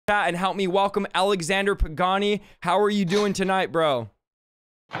and help me welcome Alexander Pagani. How are you doing tonight, bro?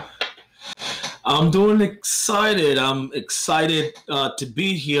 I'm doing excited. I'm excited to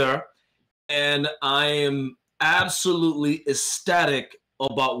be here, and I am absolutely ecstatic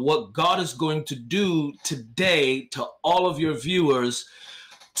about what God is going to do today to all of your viewers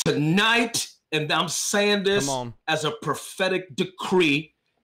tonight. And I'm saying this as a prophetic decree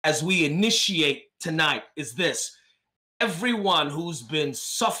as we initiate tonight is this. Everyone who's been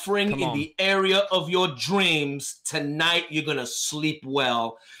suffering in the area of your dreams, tonight you're going to sleep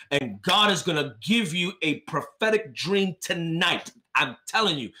well. And God is going to give you a prophetic dream tonight. I'm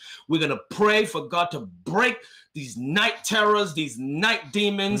telling you, we're going to pray for God to break these night terrors, these night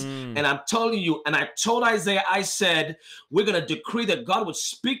demons. And I'm telling you, and I told Isaiah, I said, we're going to decree that God would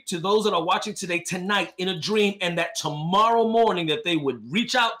speak to those that are watching today tonight in a dream, and that tomorrow morning that they would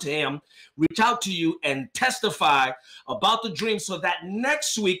reach out to him, reach out to you and testify about the dream, so that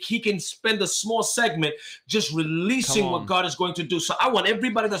next week he can spend a small segment just releasing what God is going to do. So I want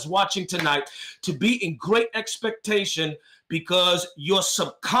everybody that's watching tonight to be in great expectation, because your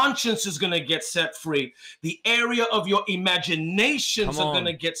subconscious is going to get set free. The area of your imaginations are going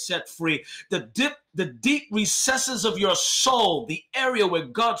to get set free. The deep recesses of your soul, the area where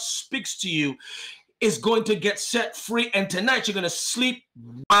God speaks to you, is going to get set free. And tonight you're going to sleep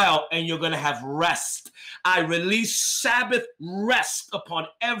well and you're going to have rest. I release Sabbath rest upon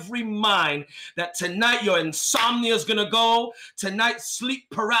every mind, that tonight your insomnia is going to go. Tonight sleep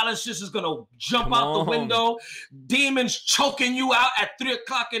paralysis is going to jump out the window. Demons choking you out at 3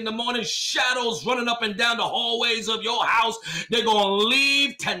 o'clock in the morning. Shadows running up and down the hallways of your house. They're going to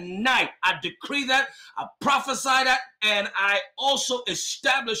leave tonight. I decree that. I prophesy that. And I also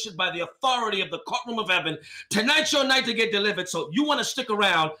establish it by the authority of the courtroom of heaven. Tonight's your night to get delivered. So you want to stick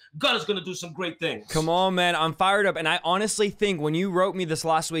around. God is going to do some great things. Come on, man. I'm fired up. And I honestly think when you wrote me this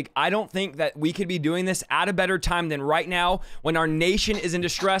last week, I don't think that we could be doing this at a better time than right now, when our nation is in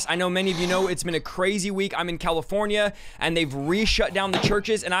distress. I know many of you know it's been a crazy week. I'm in California and they've re-shut down the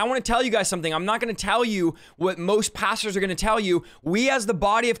churches. And I want to tell you guys something. I'm not going to tell you what most pastors are going to tell you. We as the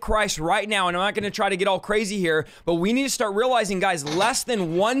body of Christ right now, and I'm not going to try to get all crazy here, but we need to start realizing, guys, less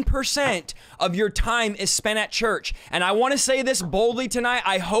than 1% of your time is spent at church. And I want to say this boldly tonight.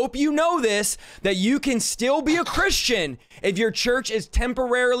 I hope you know this, that you can still be a Christian if your church is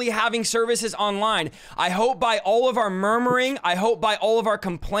temporarily having services online. I hope by all of our murmuring, I hope by all of our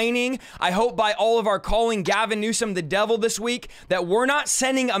complaining, I hope by all of our calling Gavin Newsom the devil this week, that we're not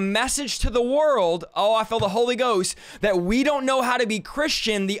sending a message to the world, oh, I feel the Holy Ghost, that we don't know how to be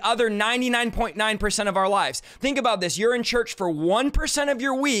Christian the other 99.9% of our lives. Think about this. You're in church for 1% of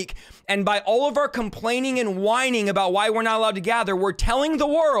your week, and by all of our complaining and whining about why we're not allowed to gather, we're telling the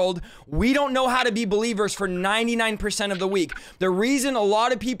world we don't know how to be believers for 99% of the week. The reason a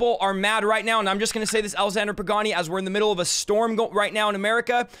lot of people are mad right now, and I'm just going to say this, Alexander Pagani, as we're in the middle of a storm right now in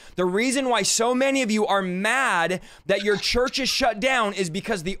America, the reason why so many of you are mad that your church is shut down is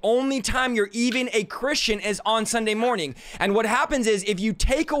because the only time you're even a Christian is on Sunday morning. And what happens is, if you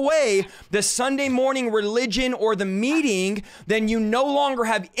take away the Sunday morning religion or the meeting, then you no longer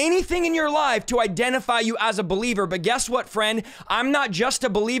have anything in your life to identify you as a believer. But guess what, friend? I'm not just a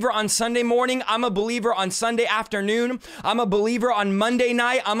believer on Sunday morning. I'm a believer on Sunday afternoon. I'm a believer on Monday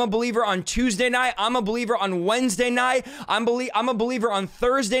night. I'm a believer on Tuesday night. I'm a believer on Wednesday night. I'm a believer on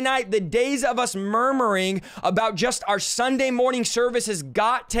Thursday night. The days of us murmuring about just our Sunday morning service has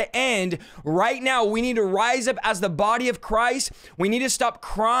got to end. Right now, we need to rise up as the body of Christ. We need to stop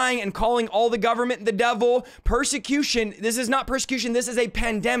crying and calling all the government the devil. Persecution, this is not persecution, this is a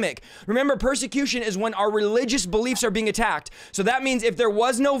pandemic. Remember, persecution is when our religious beliefs are being attacked. So that means if there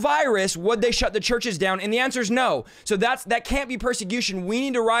was no virus, would they shut the churches down? And the answer is no. So that can't be persecution. We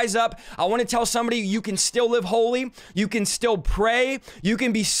need to rise up. I want to tell somebody, you can still live holy. You can still pray. You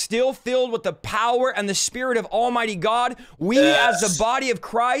can be still filled with the power and the Spirit of Almighty God. We as the body of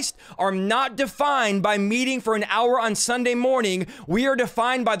Christ are not defined by meeting for an hour on Sunday morning. We are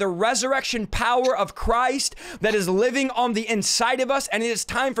defined by the resurrection power of Christ that is living on the inside of us. And it is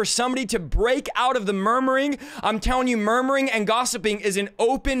time for somebody to break out of the murmuring. I'm telling you, murmuring and gossiping is an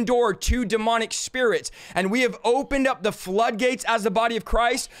open door to demonic spirits. And we have opened up the floodgates as the body of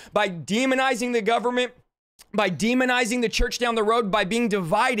Christ by demonizing the government, by demonizing the church down the road, by being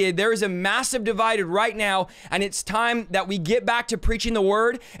divided. There is a massive divide right now, and it's time that we get back to preaching the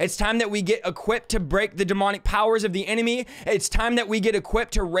word. It's time that we get equipped to break the demonic powers of the enemy. It's time that we get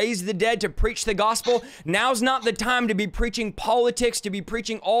equipped to raise the dead, to preach the gospel. Now's not the time to be preaching politics, to be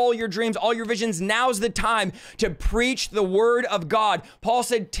preaching all your dreams, all your visions. Now's the time to preach the word of God. Paul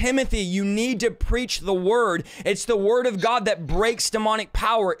said, Timothy, you need to preach the word. It's the word of God that breaks demonic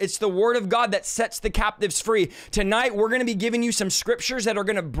power. It's the word of God that sets the captives free. Tonight, we're going to be giving you some scriptures that are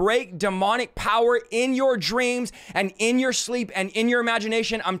going to break demonic power in your dreams and in your sleep and in your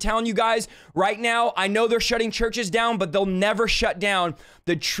imagination. I'm telling you guys right now, I know they're shutting churches down, but they'll never shut down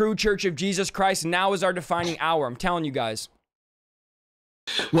the true church of Jesus Christ. Now is our defining hour. I'm telling you guys.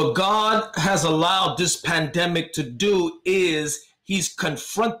 What God has allowed this pandemic to do is he's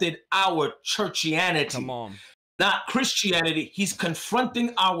confronted our churchianity. Come on. Not Christianity. He's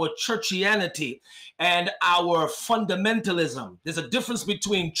confronting our churchianity and our fundamentalism. There's a difference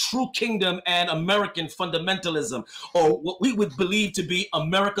between true kingdom and American fundamentalism, or what we would believe to be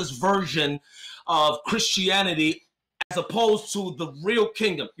America's version of Christianity, as opposed to the real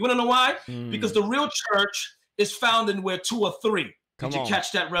kingdom. You want to know why? Because the real church is found in where two or three. Did you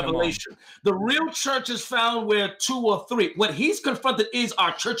catch that revelation? The real church is found where two or three. What he's confronted is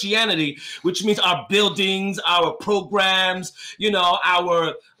our churchianity, which means our buildings, our programs, you know,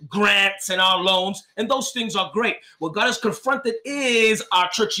 our grants and our loans. And those things are great. What God has confronted is our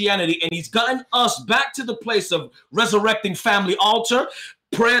churchianity. And he's gotten us back to the place of resurrecting family altar,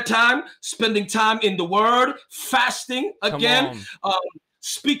 prayer time, spending time in the word, fasting again,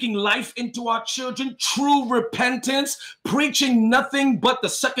 speaking life into our children, true repentance, preaching nothing but the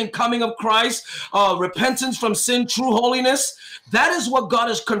second coming of Christ, repentance from sin, true holiness. That is what God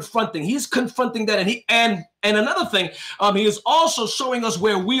is confronting. He's confronting that. And another thing, he is also showing us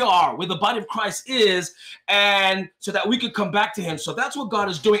where we are, where the body of Christ is, and so that we could come back to him. So that's what God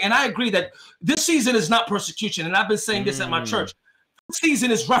is doing. And I agree that this season is not persecution. And I've been saying this at my church. This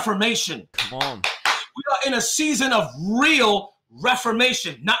season is reformation. Come on. We are in a season of real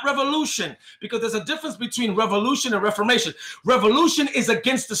reformation, not revolution, because there's a difference between revolution and reformation. Revolution is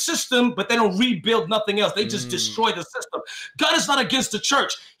against the system, but they don't rebuild nothing else. They just destroy the system. God is not against the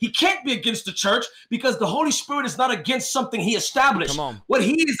church. He can't be against the church because the Holy Spirit is not against something he established. What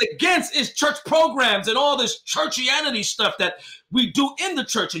he is against is church programs and all this churchianity stuff that we do in the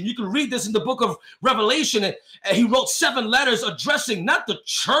church. And you can read this in the book of Revelation. And he wrote 7 letters addressing not the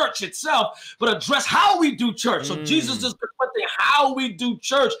church itself, but address how we do church. So Jesus is confronting how we do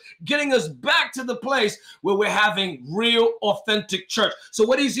church, getting us back to the place where we're having real, authentic church. So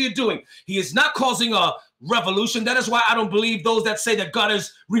what is he doing? He is not causing a revolution. That is why I don't believe those that say that God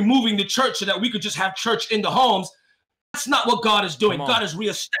is removing the church so that we could just have church in the homes. That's not what God is doing. God is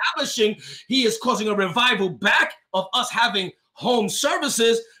reestablishing. He is causing a revival back of us having home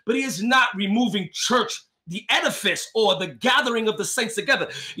services, but he is not removing church, the edifice, or the gathering of the saints together.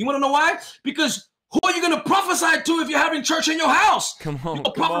 You want to know why? Because who are you going to prophesy to if you're having church in your house? Come on, you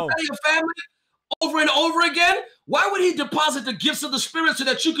prophesy to your family over and over again? Why would he deposit the gifts of the Spirit so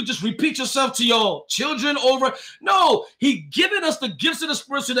that you could just repeat yourself to your children over? No, he given us the gifts of the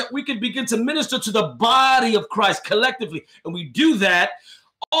Spirit so that we can begin to minister to the body of Christ collectively. And we do that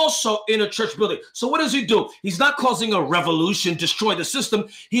also in a church building. So what does he do? He's not causing a revolution, destroy the system.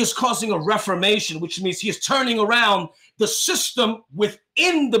 He is causing a reformation, which means he is turning around the system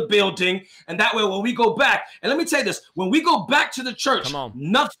within the building. And that way, when we go back, and let me tell you this, when we go back to the church,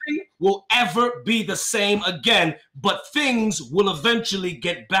 nothing will ever be the same again, but things will eventually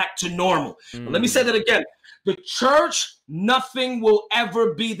get back to normal. But let me say that again. The church, nothing will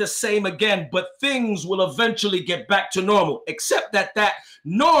ever be the same again, but things will eventually get back to normal, except that that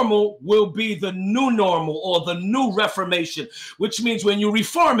normal will be the new normal or the new reformation, which means when you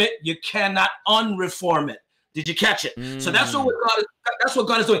reform it, you cannot unreform it. Did you catch it? So that's what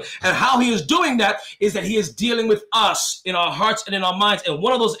God is doing. And how he is doing that is that he is dealing with us in our hearts and in our minds. And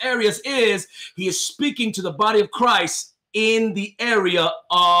one of those areas is he is speaking to the body of Christ in the area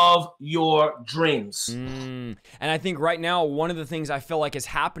of your dreams. And I think right now, one of the things I feel like is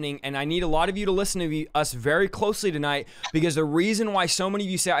happening, and I need a lot of you to listen to us very closely tonight, because the reason why so many of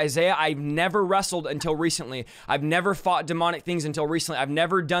you say, Isaiah, I've never wrestled until recently. I've never fought demonic things until recently. I've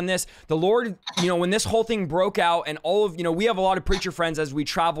never done this. The Lord, you know, when this whole thing broke out and all of, you know, we have a lot of preacher friends as we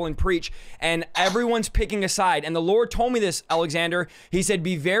travel and preach, and everyone's picking a side. And the Lord told me this, Alexander. He said,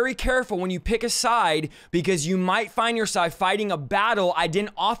 be very careful when you pick a side, because you might find yourself prophesy fighting a battle I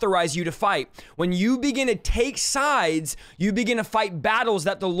didn't authorize you to fight. When you begin to take sides, you begin to fight battles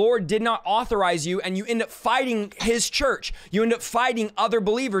that the Lord did not authorize you, and you end up fighting his church. You end up fighting other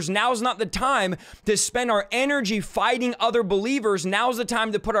believers. Now's not the time to spend our energy fighting other believers. Now's the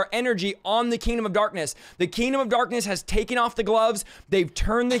time to put our energy on the kingdom of darkness. The kingdom of darkness has taken off the gloves. They've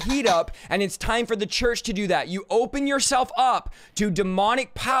turned the heat up, and it's time for the church to do that. You open yourself up to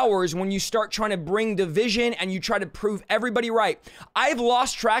demonic powers when you start trying to bring division and you try to prove everybody right. I've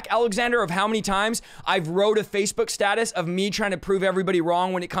lost track, Alexander, of how many times I've wrote a Facebook status of me trying to prove everybody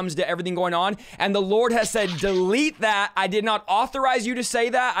wrong when it comes to everything going on. And the Lord has said, delete that. I did not authorize you to say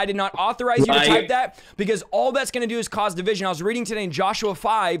that. I did not authorize you to type that, because all that's going to do is cause division. I was reading today in Joshua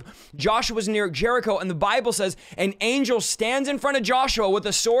 5. Joshua was near Jericho, and the Bible says an angel stands in front of Joshua with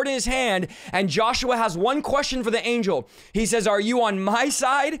a sword in his hand, and Joshua has one question for the angel. He says, are you on my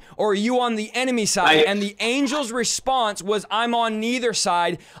side or are you on the enemy side? And the angel's response was, I'm on neither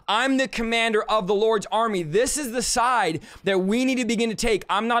side. I'm the commander of the Lord's army. This is the side that we need to begin to take.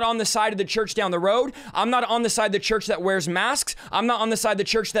 I'm not on the side of the church down the road. I'm not on the side of the church that wears masks. I'm not on the side of the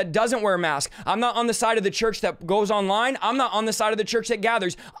church that doesn't wear masks. I'm not on the side of the church that goes online. I'm not on the side of the church that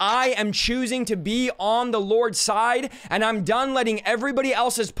gathers. I am choosing to be on the Lord's side, and I'm done letting everybody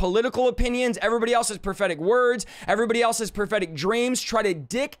else's political opinions, everybody else's prophetic words, everybody else's prophetic dreams try to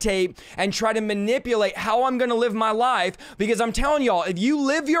dictate and try to manipulate how I'm going to live my life. Because I'm telling y'all, if you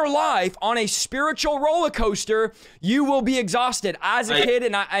live your life on a spiritual roller coaster, you will be exhausted. As a kid,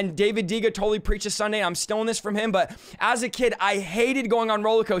 and David Diga totally preaches Sunday, I'm stealing this from him, but as a kid, I hated going on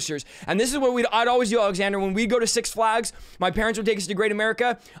roller coasters. And this is what I'd always do, Alexander. When we'd go to Six Flags, my parents would take us to Great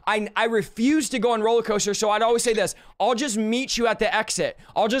America. I refused to go on roller coasters, so I'd always say this: I'll just meet you at the exit.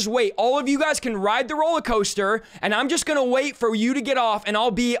 I'll just wait. All of you guys can ride the roller coaster, and I'm just gonna wait for you to get off, and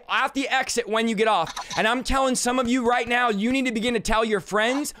I'll be at the exit when you get off. And I'm telling some of you right now, you need to begin to tell your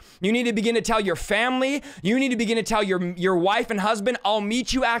friends, you need to begin to tell your family, you need to begin to tell your wife and husband, I'll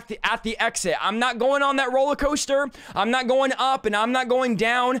meet you at the exit. I'm not going on that roller coaster. I'm not going up, and I'm not going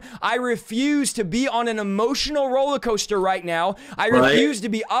down. I refuse to be on an emotional roller coaster right now. I refuse to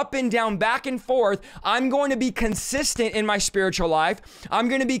be up and down, back and forth. I'm going to be consistent in my spiritual life. I'm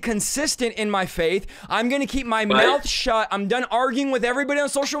going to be consistent in my faith. I'm going to keep my mouth shut. I'm done arguing with everybody on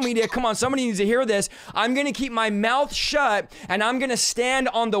social media. Come on, somebody needs to hear this. I'm going to keep my mouth shut, and I'm going to stand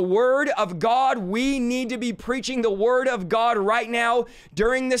on the word of God. We need to be preaching the word of God right now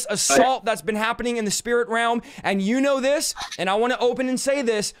during this assault that's been happening in the spirit realm. And you know this, and I want to open and say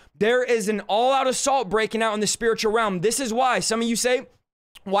this: there is an all-out assault breaking out in the spiritual realm. This is why some of you say,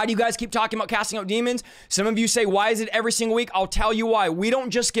 why do you guys keep talking about casting out demons? Some of you say, why is it every single week? I'll tell you why. We don't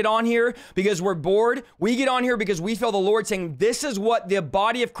just get on here because we're bored. We get on here because we feel the Lord saying, this is what the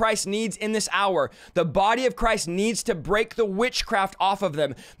body of Christ needs in this hour. The body of Christ needs to break the witchcraft off of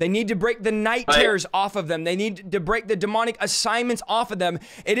them. They need to break the night terrors off of them. They need to break the demonic assignments off of them.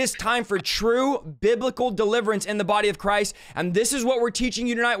 It is time for true biblical deliverance in the body of Christ. And this is what we're teaching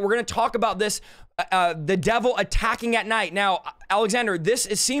you tonight. We're going to talk about this, the devil attacking at night. Now, Alexander, this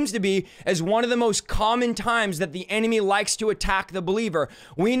seems to be as one of the most common times that the enemy likes to attack the believer.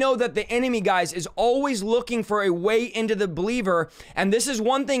 We know that the enemy, guys, is always looking for a way into the believer. And this is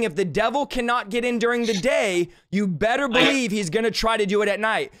one thing: if the devil cannot get in during the day, you better believe he's going to try to do it at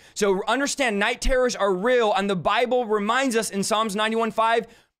night. So understand, night terrors are real. And the Bible reminds us in Psalms 91:5,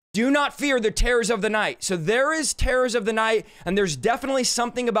 do not fear the terrors of the night. So there is terrors of the night, and there's definitely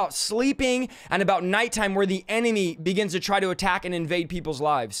something about sleeping and about nighttime where the enemy begins to try to attack and invade people's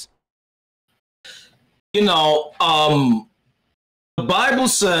lives. You know, the Bible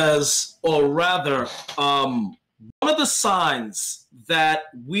says, or rather, one of the signs that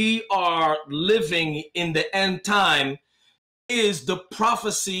we are living in the end time is the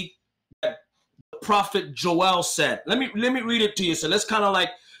prophecy that the prophet Joel said. Let me read it to you. So let's kind of like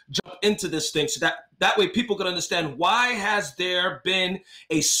jump into this thing, so that way people can understand why has there been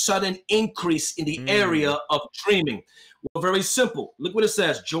a sudden increase in the area of dreaming. Well, very simple. Look what it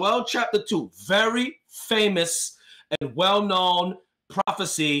says. Joel chapter 2, very famous and well-known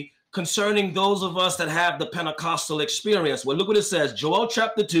prophecy concerning those of us that have the Pentecostal experience. Well, look what it says. Joel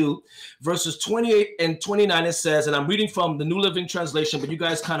chapter 2, verses 28 and 29, it says, and I'm reading from the New Living Translation, but you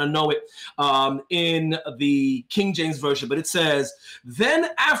guys kind of know it in the King James Version. But it says, then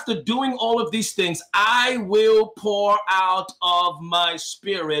after doing all of these things, I will pour out of my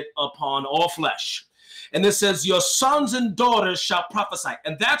spirit upon all flesh. And it says, your sons and daughters shall prophesy.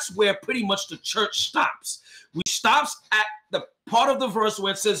 And that's where pretty much the church stops. We stops at the part of the verse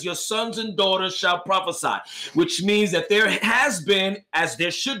where it says, your sons and daughters shall prophesy, which means that there has been, as there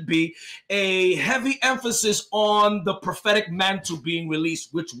should be, a heavy emphasis on the prophetic mantle being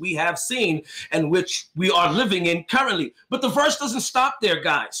released, which we have seen and which we are living in currently. But the verse doesn't stop there,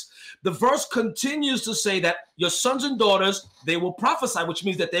 guys. The verse continues to say that your sons and daughters, they will prophesy, which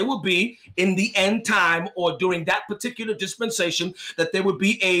means that they will be in the end time, or during that particular dispensation, that there would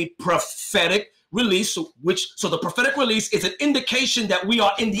be a prophetic release, so the prophetic release is an indication that we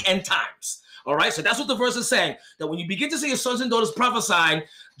are in the end times. All right, so that's what the verse is saying, that when you begin to see your sons and daughters prophesying,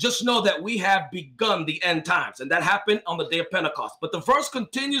 just know that we have begun the end times, and that happened on the day of Pentecost. But the verse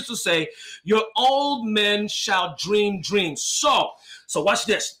continues to say, your old men shall dream dreams. So watch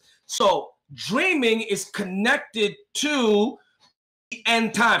this. So dreaming is connected to the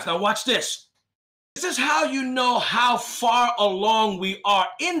end times. Now watch this. This is how you know how far along we are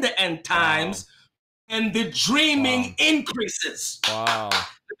in the end times, and the dreaming increases. Wow. Let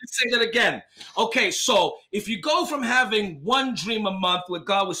me say that again. Okay, so if you go from having one dream a month where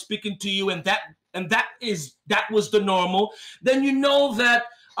God was speaking to you, and that was the normal, then you know that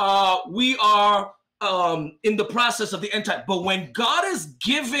we are in the process of the end time. But when God is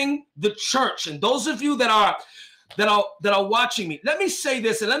giving the church, and those of you that are watching me, let me say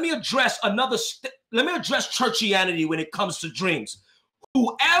this, and let me address churchianity when it comes to dreams.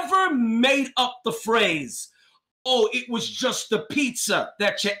 Whoever made up the phrase, oh, it was just the pizza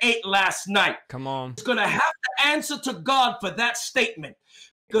that you ate last night, come on, is going to have to answer to God for that statement.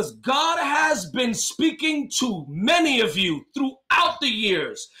 Because God has been speaking to many of you throughout the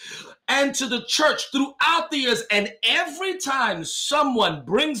years, and to the church throughout the years. And every time someone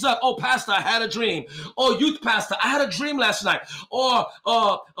brings up, oh, pastor, I had a dream. Or youth pastor, I had a dream last night. Or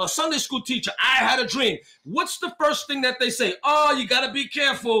a Sunday school teacher, I had a dream. What's the first thing that they say? Oh, you got to be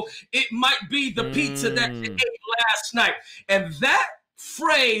careful. It might be the pizza that you ate last night. And that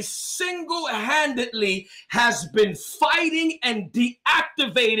phrase single-handedly has been fighting and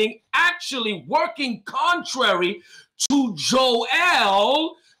deactivating, actually working contrary to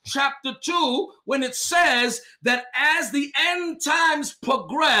Joel chapter 2, when it says that as the end times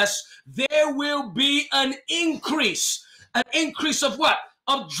progress, there will be an increase. An increase of what?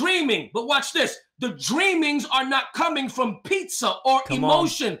 Of dreaming. But watch this. The dreamings are not coming from pizza or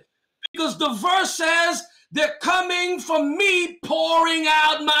emotion, because the verse says they're coming from me pouring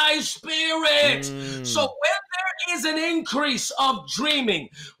out my spirit. So when there is an increase of dreaming,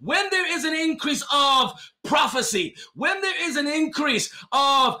 when there is an increase of prophecy, when there is an increase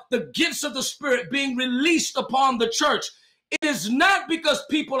of the gifts of the Spirit being released upon the church, it is not because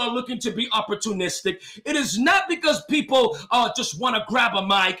people are looking to be opportunistic. It is not because people just want to grab a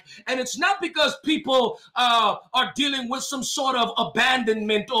mic. And it's not because people are dealing with some sort of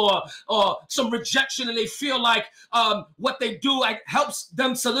abandonment or some rejection, and they feel like what they do helps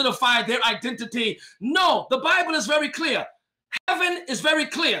them solidify their identity. No, the Bible is very clear. Heaven is very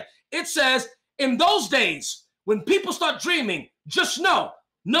clear. It says, in those days, when people start dreaming, just know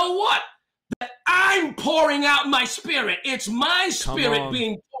what? That I'm pouring out my spirit. It's my spirit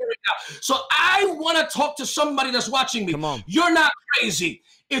being poured out. So I want to talk to somebody that's watching me. You're not crazy.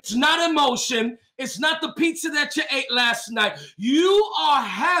 It's not emotion. It's not the pizza that you ate last night. You are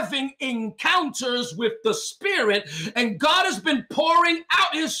having encounters with the Spirit, and God has been pouring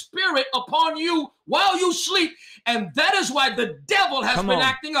out his Spirit upon you while you sleep. And that is why the devil has been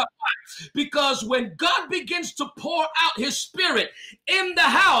acting up. Because when God begins to pour out his Spirit in the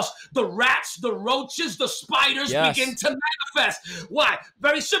house, the rats, the roaches, the spiders begin to manifest. Why?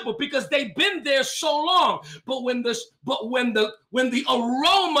 Very simple, because they've been there so long. But when the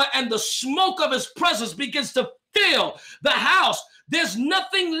aroma and the smoke of his presence begins to fill the house, there's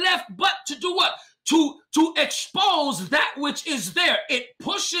nothing left but to do what? To expose that which is there. It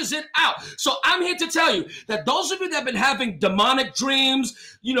pushes it out. So I'm here to tell you that those of you that have been having demonic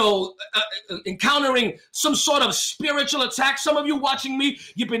dreams, encountering some sort of spiritual attack, some of you watching me,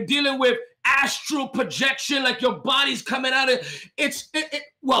 you've been dealing with astral projection, like your body's coming out of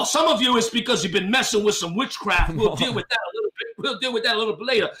well, some of you it's because you've been messing with some witchcraft. We'll deal with that a little bit. We'll deal with that a little bit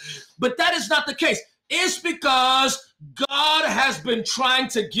later. But that is not the case. It's because God has been trying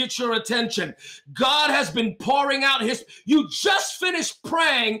to get your attention. God has been pouring out you just finished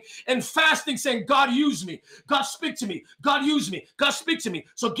praying and fasting, saying, God, use me. God, speak to me. God, use me. God, speak to me.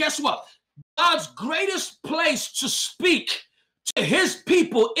 So guess what? God's greatest place to speak to his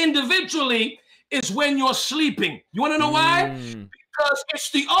people individually is when you're sleeping. You want to know why? Because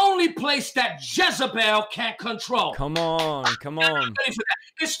it's the only place that Jezebel can't control. Come on.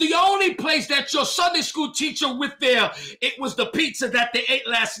 It's the only place that your Sunday school teacher it was the pizza that they ate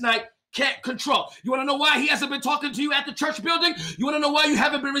last night, can't control. You want to know why he hasn't been talking to you at the church building? You want to know why you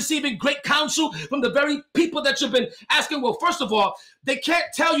haven't been receiving great counsel from the very people that you've been asking? Well, first of all, they can't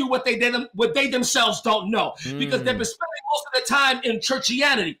tell you what they themselves don't know, because they've been spending most of their time in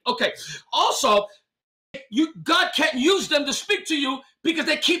churchianity. Okay. Also, God can't use them to speak to you because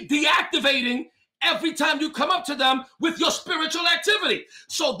they keep deactivating every time you come up to them with your spiritual activity.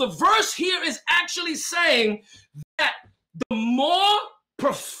 So the verse here is actually saying that the more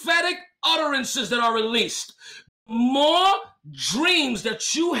prophetic utterances that are released, more dreams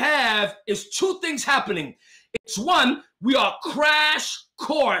that you have, is two things happening. It's one, we are crash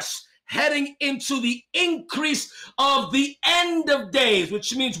course heading into the increase of the end of days,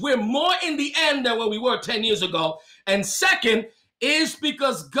 which means we're more in the end than where we were 10 years ago. And second is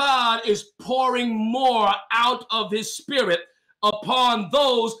because God is pouring more out of his spirit upon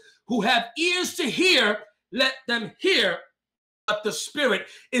those who have ears to hear. Let them hear what the Spirit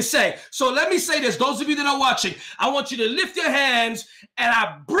is saying. So let me say this, those of you that are watching, I want you to lift your hands, and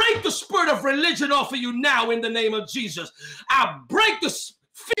I break the spirit of religion off of you now in the name of Jesus. I break the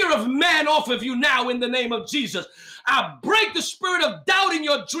fear of man off of you now in the name of Jesus. I break the spirit of doubting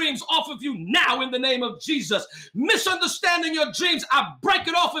your dreams off of you now in the name of Jesus. Misunderstanding your dreams, I break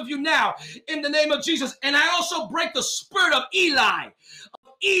it off of you now in the name of Jesus. And I also break the spirit of Eli,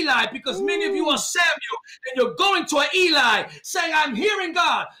 because many of you are Samuel and you're going to an Eli saying, I'm hearing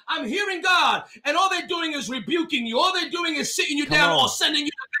God, and all they're doing is rebuking you. All they're doing is sitting you down or sending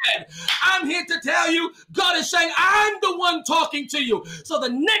you to bed. I'm here to tell you, God is saying, I'm the one talking to you. So the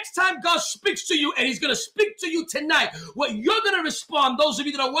next time God speaks to you, and he's going to speak to you tonight, what you're going to respond, those of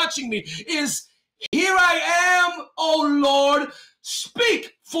you that are watching me, is, here I am, O Lord,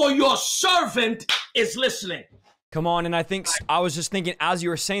 speak, for your servant is listening. Come on, and I think I was just thinking as you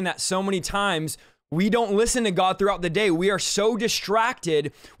were saying that, so many times we don't listen to God throughout the day. We are so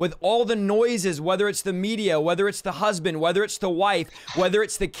distracted with all the noises, whether it's the media, whether it's the husband, whether it's the wife, whether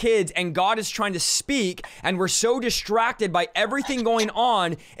it's the kids, and God is trying to speak, and we're so distracted by everything going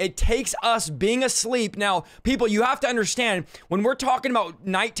on, it takes us being asleep. Now, people, you have to understand, when we're talking about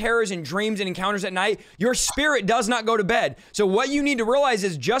night terrors and dreams and encounters at night, your spirit does not go to bed. So what you need to realize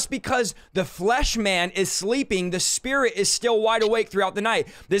is, just because the flesh man is sleeping, the spirit is still wide awake throughout the night.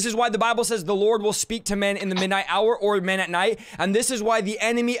 This is why the Bible says the Lord will speak to men in the midnight hour, or men at night. And this is why the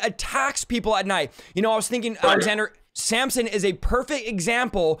enemy attacks people at night. You know, I was thinking, Alexander, Samson is a perfect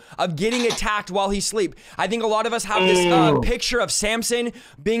example of getting attacked while he sleep. I think a lot of us have this picture of Samson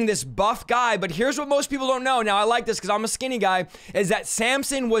being this buff guy, but here's what most people don't know. Now, I like this because I'm a skinny guy, is that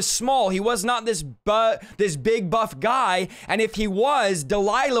Samson was small. He was not this big buff guy, and if he was,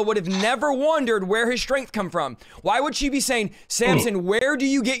 Delilah would have never wondered where his strength come from. Why would she be saying, Samson, where do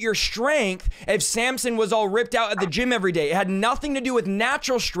you get your strength, if Samson was all ripped out at the gym every day? It had nothing to do with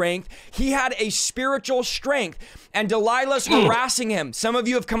natural strength. He had a spiritual strength. And Delilah's harassing him. Some of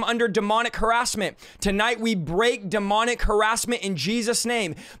you have come under demonic harassment. Tonight, we break demonic harassment in Jesus'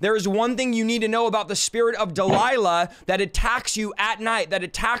 name. There is one thing you need to know about the spirit of Delilah that attacks you at night, that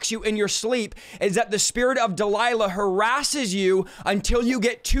attacks you in your sleep, is that the spirit of Delilah harasses you until you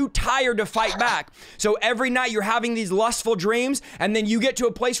get too tired to fight back. So every night you're having these lustful dreams, and then you get to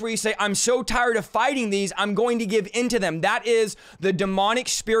a place where you say, I'm so tired of fighting these, I'm going to give into them. That is the demonic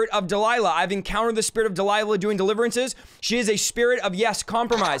spirit of Delilah. I've encountered the spirit of Delilah doing deliverance. She is a spirit of, yes,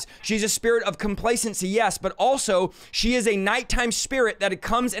 compromise. She's a spirit of complacency, yes, but also she is a nighttime spirit that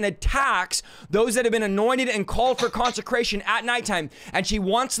comes and attacks those that have been anointed and called for consecration at nighttime. And she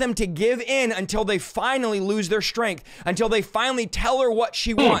wants them to give in until they finally lose their strength, until they finally tell her what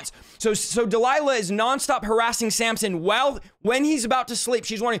she wants. So Delilah is nonstop harassing Samson when he's about to sleep.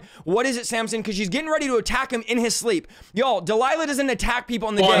 She's wondering, what is it, Samson? Because she's getting ready to attack him in his sleep. Y'all, Delilah doesn't attack people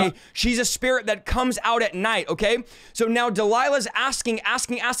in the day. She's a spirit that comes out at night, okay? So now Delilah's asking.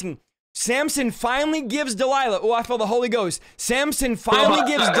 Samson finally gives Delilah, oh, I feel the Holy Ghost. Samson finally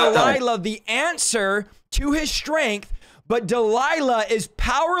gives Delilah the answer to his strength, but Delilah is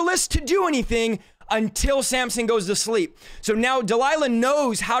powerless to do anything until Samson goes to sleep. So now Delilah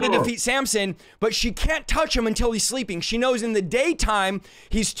knows how to defeat Samson, but she can't touch him until he's sleeping. She knows in the daytime,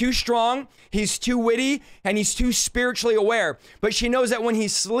 he's too strong, he's too witty, and he's too spiritually aware. But she knows that when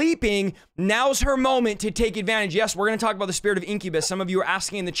he's sleeping, now's her moment to take advantage. Yes, we're going to talk about the spirit of incubus. Some of you are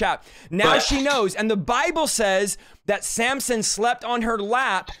asking in the chat. Now she knows, and the Bible says that Samson slept on her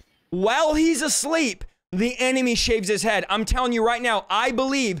lap while he's asleep. The enemy shaves his head. I'm telling you right now, I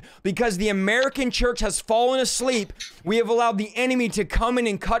believe because the American church has fallen asleep, we have allowed the enemy to come in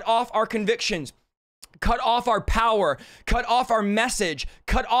and cut off our convictions, cut off our power, cut off our message,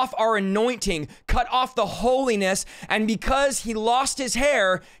 cut off our anointing, cut off the holiness. And because he lost his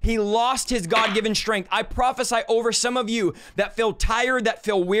hair, he lost his God-given strength. I prophesy over some of you that feel tired, that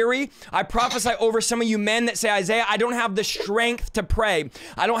feel weary. I prophesy over some of you men that say, Isaiah, I don't have the strength to pray.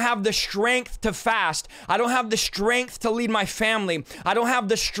 I don't have the strength to fast. I don't have the strength to lead my family. I don't have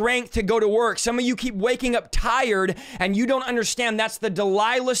the strength to go to work. Some of you keep waking up tired and you don't understand that's the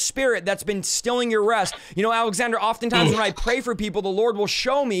Delilah spirit that's been stealing your rest. You know, Alexander, oftentimes when I pray for people, the Lord will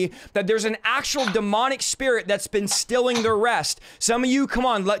show me that there's an actual demonic spirit that's been stealing their rest. Some of you, come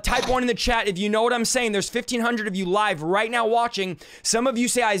on, type 1 in the chat if you know what I'm saying. There's 1,500 of you live right now watching. Some of you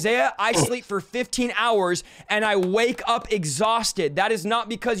say, Isaiah, I sleep for 15 hours and I wake up exhausted. That is not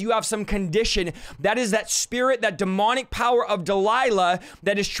because you have some condition. That is that spirit, that demonic power of Delilah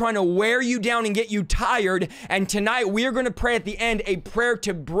that is trying to wear you down and get you tired. And tonight we are going to pray at the end a prayer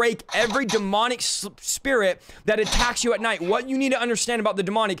to break every demonic spirit that attacks you at night. What you need to understand about the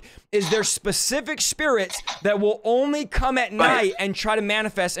demonic is there's specific spirits that will only come at night and try to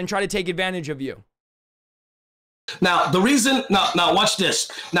manifest and try to take advantage of you. Now, the reason, now watch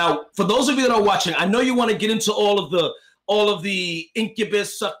this. Now, for those of you that are watching, I know you want to get into all of the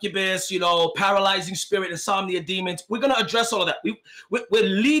incubus, succubus, you know, paralyzing spirit, insomnia, demons. We're going to address all of that. We're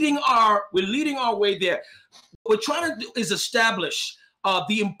leading our way there. What we're trying to do is establish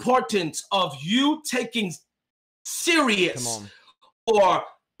the importance of you taking serious or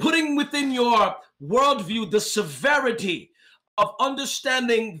putting within your worldview the severity of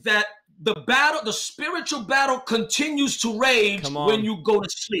understanding that the spiritual battle continues to rage when you go to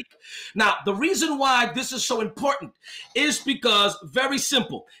sleep. Now, the reason why this is so important is because, very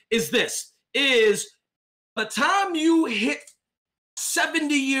simple, is the time you hit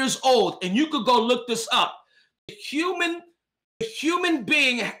 70 years old, and you could go look this up, the human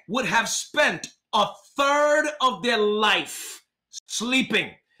being would have spent a third of their life sleeping.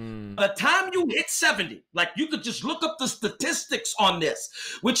 By the time you hit 70, like you could just look up the statistics on this,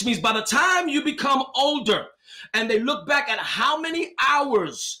 which means by the time you become older and they look back at how many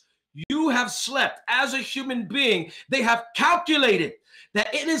hours you have slept as a human being, they have calculated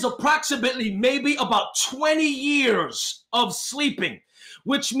that it is approximately maybe about 20 years of sleeping,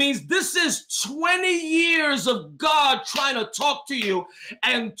 which means this is 20 years of God trying to talk to you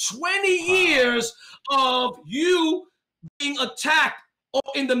and 20 years of you being attacked or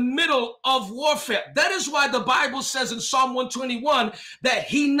in the middle of warfare. That is why the Bible says in Psalm 121 that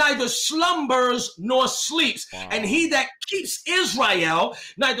he neither slumbers nor sleeps. And he that keeps Israel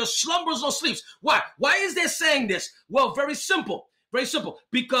neither slumbers nor sleeps. Why? Why is there saying this? Well, very simple. Very simple.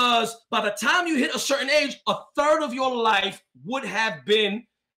 Because by the time you hit a certain age, a third of your life would have been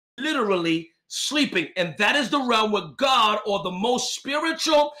literally sleeping. And that is the realm where God, or the most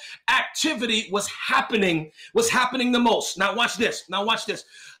spiritual activity, was happening the most. Now watch this. Now watch this.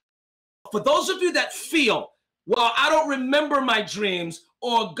 For those of you that feel, well, I don't remember my dreams,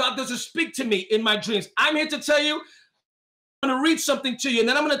 or God doesn't speak to me in my dreams, I'm here to tell you, I'm going to read something to you, and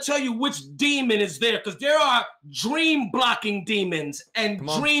then I'm going to tell you which demon is there, because there are dream blocking demons and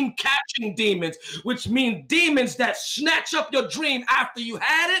dream catching demons, which mean demons that snatch up your dream after you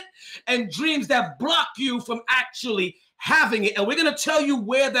had it, and dreams that block you from actually having it. And we're going to tell you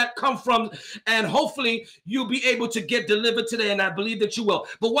where that comes from, and hopefully you'll be able to get delivered today, and I believe that you will.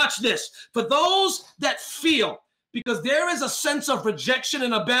 But watch this. For those that feel, because there is a sense of rejection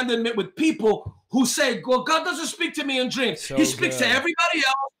and abandonment with people who say, well, God doesn't speak to me in dreams. He speaks to everybody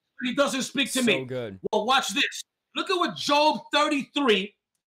else, but he doesn't speak to me. Good. Well, watch this. Look at what Job 33,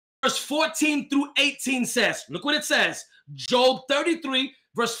 verse 14 through 18 says. Look what it says. Job 33,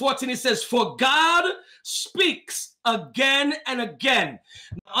 verse 14, it says, for God speaks again and again.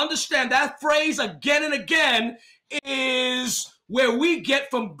 Now, understand that phrase again and again is where we get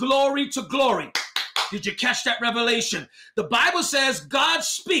from glory to glory. Did you catch that revelation? The Bible says God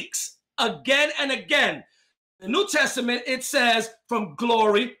speaks again and again. In the New Testament, it says from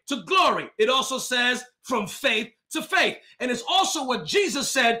glory to glory. It also says from faith to faith. And it's also what Jesus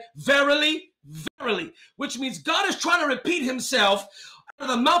said, verily, verily, which means God is trying to repeat himself out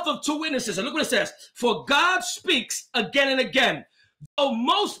of the mouth of two witnesses. And look what it says. For God speaks again and again, though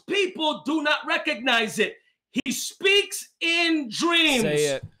most people do not recognize it. He speaks in dreams. Say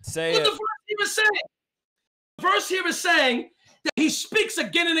it. Say it. What the verse here is saying? The verse here is saying that he speaks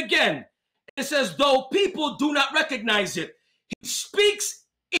again and again. It says, though people do not recognize it, he speaks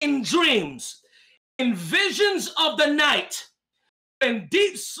in dreams, in visions of the night, when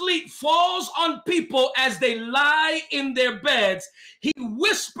deep sleep falls on people as they lie in their beds. He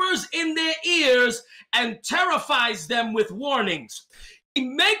whispers in their ears and terrifies them with warnings. He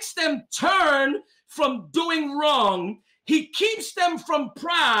makes them turn from doing wrong. He keeps them from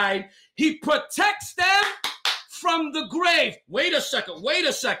pride. He protects them from the grave. Wait a second.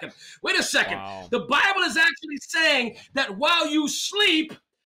 Wow. The Bible is actually saying that while you sleep,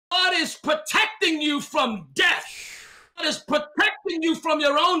 God is protecting you from death. God is protecting you from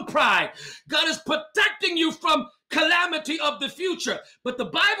your own pride. God is protecting you from calamity of the future. But the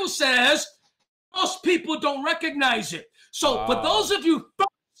Bible says most people don't recognize it. So for those of you,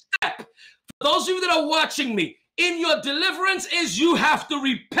 first step, for those of you that are watching me, in your deliverance is you have to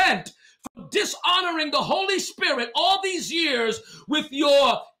repent for dishonoring the Holy Spirit all these years with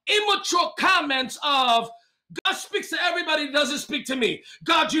your immature comments of, God speaks to everybody, he doesn't speak to me.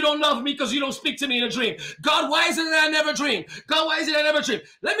 God, you don't love me because you don't speak to me in a dream. God, why is it that I never dream? God, why is it that I never dream?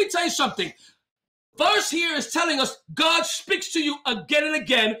 Let me tell you something. Verse here is telling us God speaks to you again and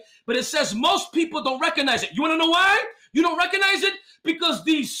again, but it says most people don't recognize it. You want to know why? You don't recognize it? Because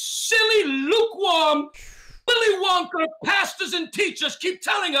these silly, lukewarm, Willy Wonka pastors and teachers keep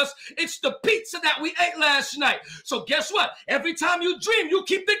telling us it's the pizza that we ate last night. So guess what? Every time you dream, you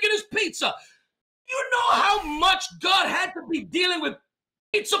keep thinking it's pizza. You know how much God had to be dealing with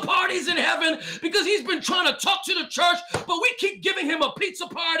pizza parties in heaven because he's been trying to talk to the church, but we keep giving him a pizza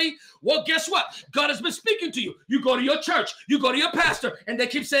party. Well, guess what? God has been speaking to you. You go to your church, you go to your pastor, and they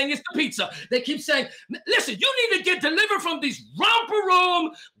keep saying it's the pizza. They keep saying, listen, you need to get delivered from these romper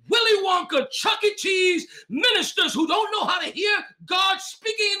room, Willy Wonka, Chuck E. Cheese ministers who don't know how to hear God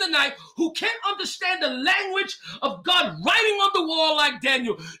speaking in the night, who can't understand the language of God writing on the wall like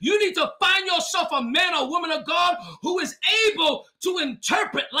Daniel. You need to find yourself a man or woman of God who is able to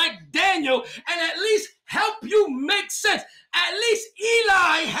interpret like Daniel and at least help you make sense. At least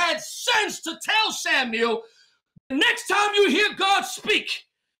Eli had sense to tell Samuel, the next time you hear God speak,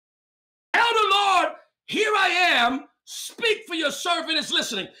 tell the Lord, here I am, speak for your servant is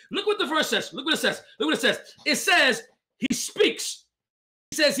listening. Look what the verse says. Look what it says. Look what it says. It says he speaks.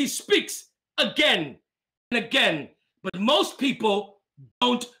 He says he speaks again and again. But most people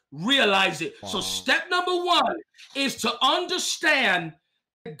don't realize it. Wow. So step number one is to understand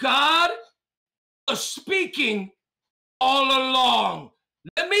that God is speaking all along.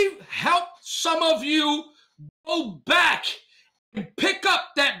 Let me help some of you go back and pick up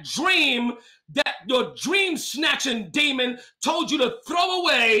that dream that your dream snatching demon told you to throw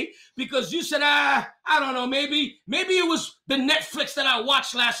away because you said, I don't know, maybe it was the Netflix that I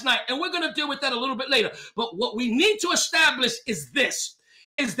watched last night. And we're going to deal with that a little bit later. But what we need to establish is this,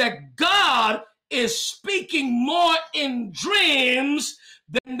 is that God is speaking more in dreams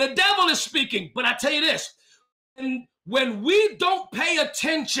than the devil is speaking. But I tell you this, when we don't pay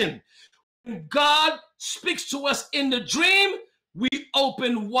attention, when God speaks to us in the dream, we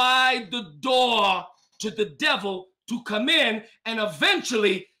open wide the door to the devil to come in, and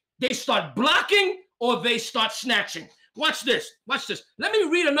eventually they start blocking or they start snatching. Watch this. Watch this. Let me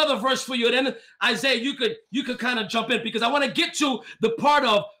read another verse for you. And then Isaiah, you could kind of jump in because I want to get to the part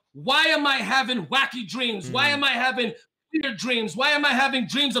of why am I having wacky dreams? Why am I having weird dreams? Why am I having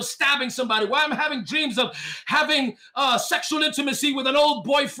dreams of stabbing somebody? Why am I having dreams of having sexual intimacy with an old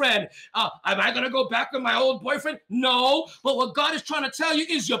boyfriend? Am I going to go back with my old boyfriend? No. But what God is trying to tell you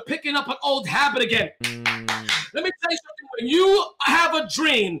is you're picking up an old habit again. Let me tell you something. When you have a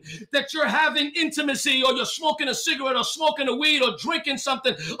dream that you're having intimacy or you're smoking a cigarette or smoking a weed or drinking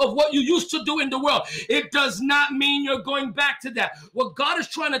something of what you used to do in the world, it does not mean you're going back to that. What God is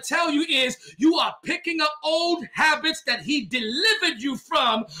trying to tell you is you are picking up old habits that he delivered you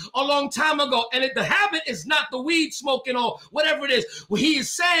from a long time ago. And the habit is not the weed smoking or whatever it is. What he is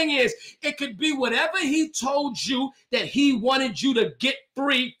saying is it could be whatever he told you that he wanted you to get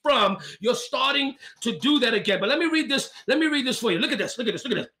free from. You're starting to do that again. But let me read this. Let me read this for you. Look at this. Look at this.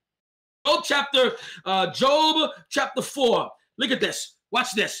 Look at this. Job chapter 4. Look at this.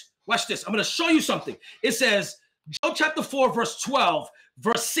 Watch this. Watch this. I'm going to show you something. It says, Job chapter 4, verse 12,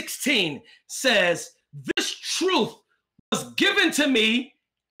 verse 16 says, this truth was given to me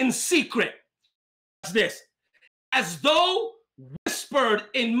in secret. Watch this. As though whispered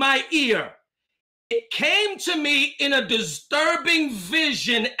in my ear. It came to me in a disturbing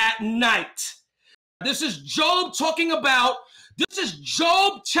vision at night. This is Job talking about, this is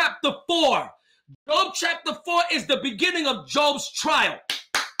Job chapter 4. Job chapter 4 is the beginning of Job's trial.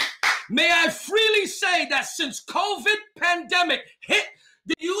 May I freely say that since COVID pandemic hit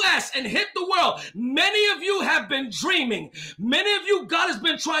the U.S. and hit the world, many of you have been dreaming. Many of you, God has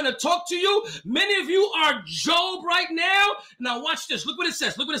been trying to talk to you. Many of you are Job right now. Now watch this. Look what it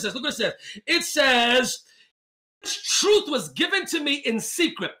says. Look what it says. Look what it says. It says, this truth was given to me in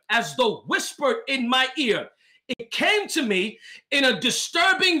secret, as though whispered in my ear. It came to me in a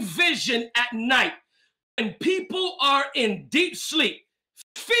disturbing vision at night. and people are in deep sleep,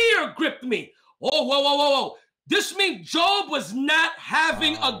 fear gripped me. Oh, whoa, whoa, whoa, whoa. This means Job was not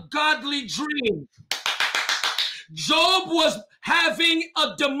having a godly dream. Job was having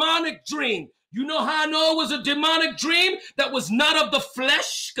a demonic dream. You know how I know it was a demonic dream that was not of the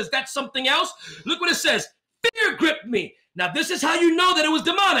flesh, because that's something else? Look what it says. Fear gripped me. Now, this is how you know that it was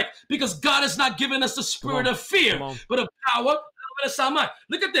demonic, because God has not given us the spirit of fear, but of power, and a sound mind.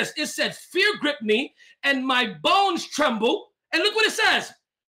 Look at this. It said, fear gripped me, and my bones trembled. And look what it says.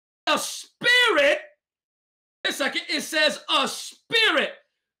 A spirit, a second, it says, a spirit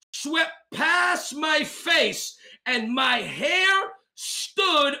swept past my face, and my hair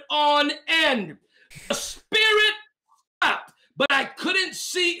stood on end. The spirit stopped, but I couldn't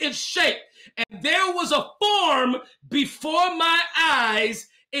see its shape. And there was a form before my eyes.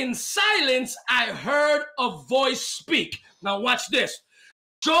 In silence, I heard a voice speak. Now watch this.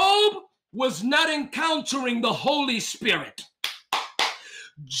 Job was not encountering the Holy Spirit.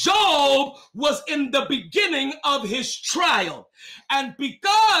 Job was in the beginning of his trial. And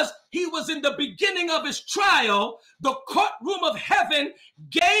because he was in the beginning of his trial, the courtroom of heaven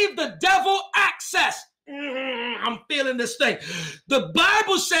gave the devil access. I'm feeling this thing. The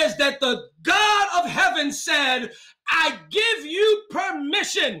Bible says that the God of heaven said, I give you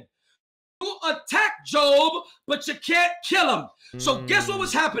permission to attack Job, but you can't kill him. So guess what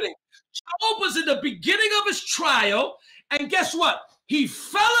was happening? Job was in the beginning of his trial, and guess what? He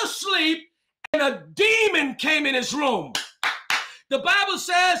fell asleep, and a demon came in his room. The Bible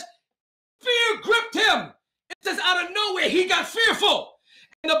says fear gripped him. It says out of nowhere, he got fearful.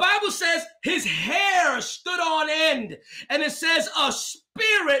 And the Bible says his hair stood on end. And it says a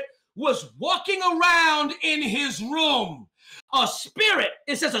spirit was walking around in his room. A spirit,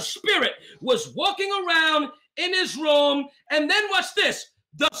 it says a spirit was walking around in his room. And then watch this.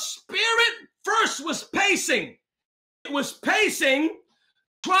 The spirit first was pacing. It was pacing,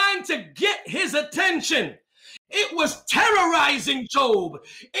 trying to get his attention. It was terrorizing Job.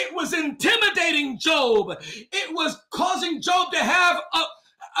 It was intimidating Job. It was causing Job to have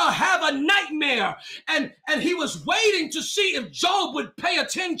a nightmare, and he was waiting to see if Job would pay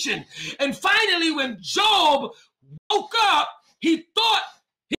attention. And finally, when Job woke up, he thought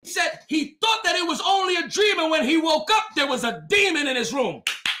that it was only a dream, and when he woke up, there was a demon in his room.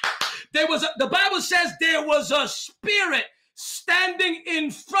 The Bible says there was a spirit standing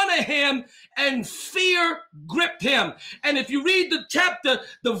in front of him, and fear gripped him. And if you read the chapter,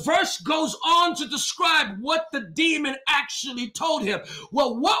 the verse goes on to describe what the demon actually told him.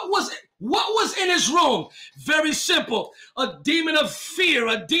 Well, what was in his room? Very simple. A demon of fear,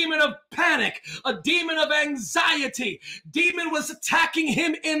 a demon of panic, a demon of anxiety. Demon was attacking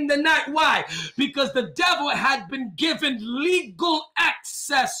him in the night. Why? Because the devil had been given legal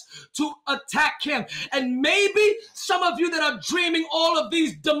access to attack him. And maybe some of you that are dreaming all of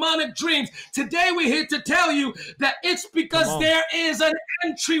these demonic dreams, today we're here to tell you that it's because there is an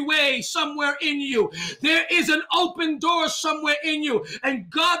entryway somewhere in you. There is an open door somewhere in you. And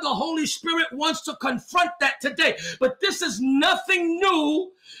God, the Holy Spirit, wants to confront that today. But this is nothing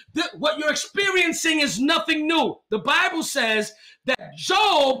new. What you're experiencing is nothing new. The Bible says that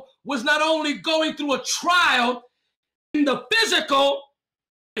Job was not only going through a trial in the physical,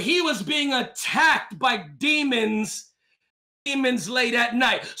 he was being attacked by demons late at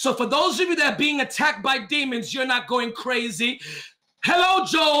night. So for those of you that are being attacked by demons, you're not going crazy. Hello,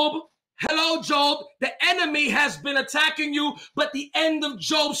 Job. Hello, Job. The enemy has been attacking you, but the end of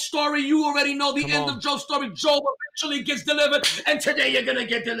Job's story, you already know the end of Job's story. Job eventually gets delivered, and today you're going to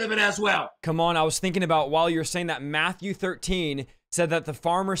get delivered as well. Come on. I was thinking about, while you're saying that, Matthew 13 said that the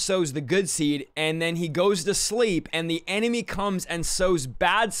farmer sows the good seed, and then he goes to sleep, and the enemy comes and sows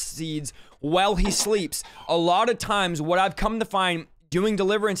bad seeds while he sleeps. A lot of times, what I've come to find doing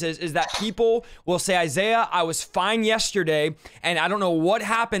deliverances is that people will say, Isaiah, I was fine yesterday, and I don't know what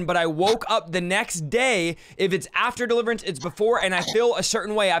happened, but I woke up the next day. If it's after deliverance, it's before, and I feel a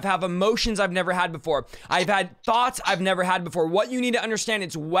certain way. I've had emotions I've never had before. I've had thoughts I've never had before. What you need to understand,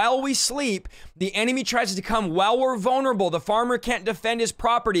 it's while we sleep, the enemy tries to come while we're vulnerable. The farmer can't defend his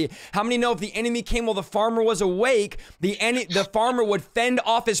property. How many know if the enemy came while the farmer was awake, the farmer would fend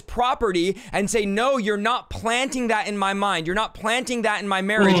off his property and say, no, you're not planting that in my mind. You're not planting seeing that in my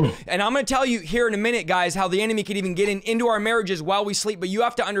marriage. And I'm going to tell you here in a minute, guys, how the enemy can even get into our marriages while we sleep. But you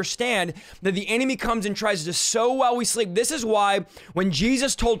have to understand that the enemy comes and tries to sow while we sleep. This is why when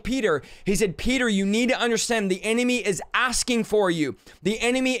Jesus told Peter, he said, Peter, you need to understand the enemy is asking for you. The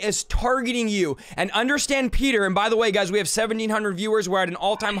enemy is targeting you. And understand, Peter, and by the way, guys, we have 1,700 viewers. We're at an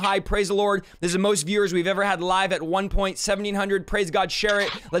all-time high. Praise the Lord. This is the most viewers we've ever had live at 1,700. Praise God. Share it.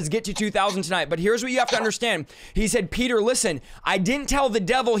 Let's get to 2,000 tonight. But here's what you have to understand. He said, Peter, listen, I didn't tell the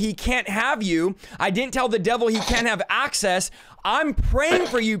devil he can't have you. I didn't tell the devil he can't have access. I'm praying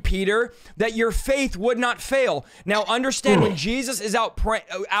for you, Peter, that your faith would not fail. Now, understand, when Jesus is out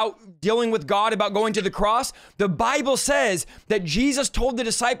dealing with God about going to the cross, the Bible says that Jesus told the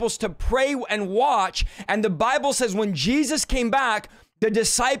disciples to pray and watch. And the Bible says when Jesus came back, the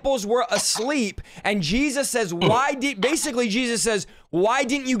disciples were asleep, and Jesus says, basically Jesus says, why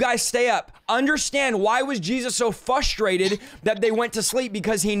didn't you guys stay up? Understand, why was Jesus so frustrated that they went to sleep?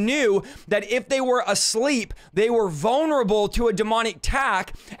 Because he knew that if they were asleep, they were vulnerable to a demonic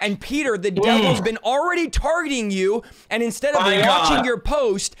attack. And Peter, the devil's been already targeting you. And instead of watching your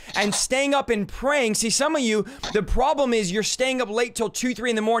post and staying up and praying, see, some of you, the problem is you're staying up late till 2, 3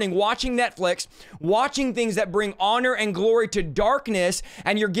 in the morning, watching Netflix, watching things that bring honor and glory to darkness,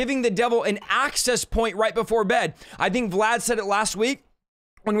 and you're giving the devil an access point right before bed. I think Vlad said it last week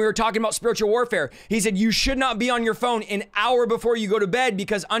when we were talking about spiritual warfare. He said, you should not be on your phone an hour before you go to bed,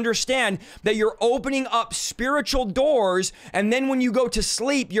 because understand that you're opening up spiritual doors. And then when you go to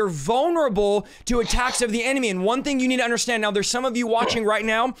sleep, you're vulnerable to attacks of the enemy. And one thing you need to understand, now there's some of you watching right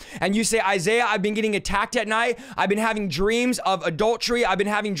now and you say, Isaiah, I've been getting attacked at night. I've been having dreams of adultery. I've been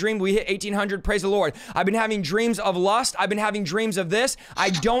having dreams. We hit 1,800. Praise the Lord. I've been having dreams of lust. I've been having dreams of this. I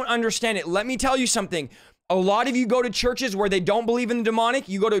don't understand it. Let me tell you something. A lot of you go to churches where they don't believe in the demonic.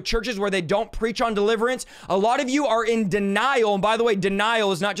 You go to churches where they don't preach on deliverance. A lot of you are in denial. And by the way,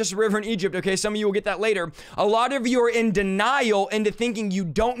 denial is not just a river in Egypt, okay? Some of you will get that later. A lot of you are in denial into thinking you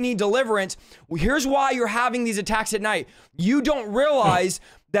don't need deliverance. Well, here's why you're having these attacks at night. You don't realize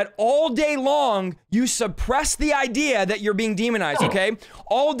that all day long, you suppress the idea that you're being demonized, okay?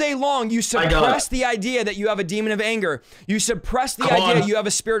 All day long, you suppress the idea that you have a demon of anger. You suppress the idea you have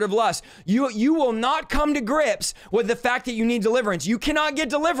a spirit of lust. You will not come to grips with the fact that you need deliverance. You cannot get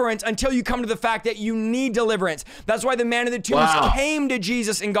deliverance until you come to the fact that you need deliverance. That's why the man of the tombs came to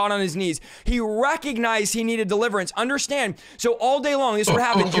Jesus and got on his knees. He recognized he needed deliverance. Understand? So all day long, this is what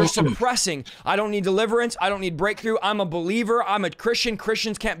happens. You're suppressing. I don't need deliverance. I don't need breakthrough. I'm a believer. I'm a Christian.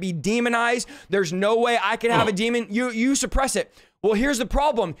 Christians can't be demonized. There's no way I can have a demon. You suppress it. Well, here's the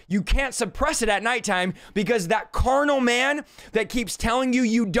problem. You can't suppress it at nighttime, because that carnal man that keeps telling you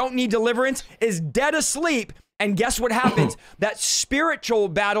you don't need deliverance is dead asleep. And guess what happens? That spiritual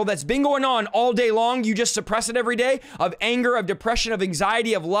battle that's been going on all day long, you just suppress it every day, of anger, of depression, of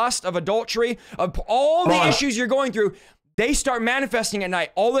anxiety, of lust, of adultery, of all the issues you're going through. They start manifesting at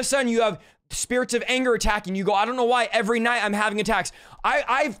night. All of a sudden you have spirits of anger attacking you. Go, I don't know why every night I'm having attacks.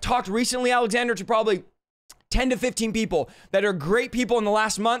 I've talked recently, Alexander, to probably 10 to 15 people that are great people in the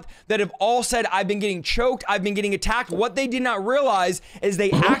last month that have all said, I've been getting choked, I've been getting attacked. What they did not realize is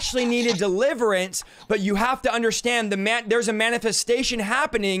they actually needed deliverance. But you have to understand, there's a manifestation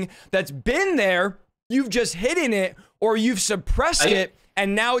happening that's been there. You've just hidden it, or you've suppressed it,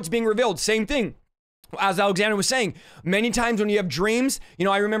 and now it's being revealed. Same thing. As Alexander was saying, many times when you have dreams, you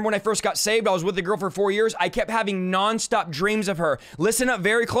know, I remember when I first got saved, I was with a girl for 4 years. I kept having nonstop dreams of her. Listen up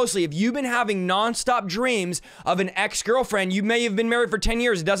very closely. If you've been having nonstop dreams of an ex-girlfriend, you may have been married for 10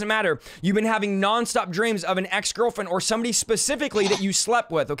 years. It doesn't matter. You've been having nonstop dreams of an ex-girlfriend or somebody specifically that you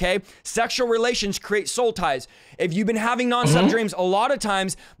slept with, okay? Sexual relations create soul ties. If you've been having nonstop dreams, a lot of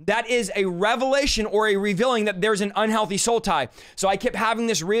times that is a revelation or a revealing that there's an unhealthy soul tie. So I kept having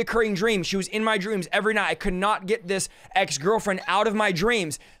this reoccurring dream. She was in my dreams every night. I could not get this ex-girlfriend out of my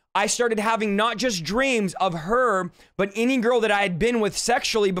dreams. I started having not just dreams of her, but any girl that I had been with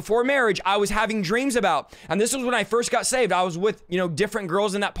sexually before marriage, I was having dreams about. And this was when I first got saved. I was with, you know, different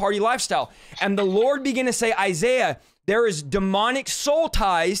girls in that party lifestyle. And the Lord began to say, Isaiah, there is demonic soul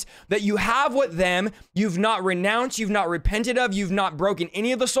ties that you have with them. You've not renounced, you've not repented of, you've not broken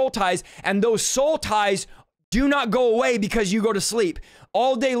any of the soul ties. And those soul ties do not go away because you go to sleep.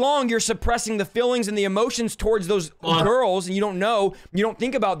 All day long, you're suppressing the feelings and the emotions towards those girls, and you don't know, you don't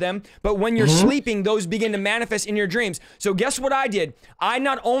think about them, but when you're sleeping, those begin to manifest in your dreams. So guess what I did? I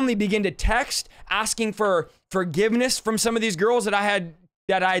not only began to text asking for forgiveness from some of these girls that I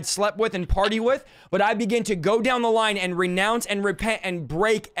had slept with and party with, but I began to go down the line and renounce and repent and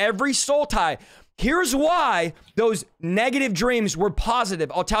break every soul tie. Here's why those negative dreams were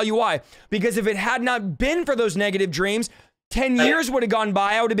positive. I'll tell you why. Because if it had not been for those negative dreams, 10 years would have gone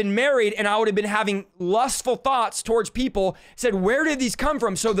by, I would have been married, and I would have been having lustful thoughts towards people. Said, where did these come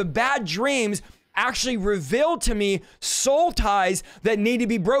from? So the bad dreams actually revealed to me soul ties that need to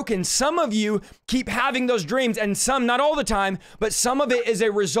be broken. Some of you keep having those dreams, and some, not all the time, but some of it is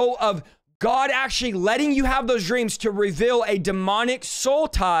a result of God actually letting you have those dreams to reveal a demonic soul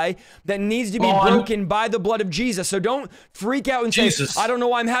tie that needs to be broken by the blood of Jesus. So don't freak out and say, I don't know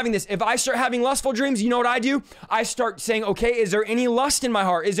why I'm having this. If I start having lustful dreams, you know what I do? I start saying, okay, is there any lust in my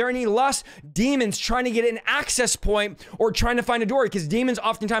heart? Is there any lust? Demons trying to get an access point or trying to find a door, because demons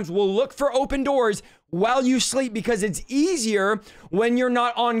oftentimes will look for open doors while you sleep, because it's easier when you're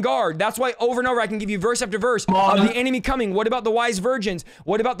not on guard. That's why over and over I can give you verse after verse of the enemy coming. What about the wise virgins?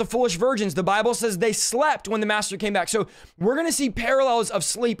 What about the foolish virgins? The Bible says they slept when the master came back. So we're going to see parallels of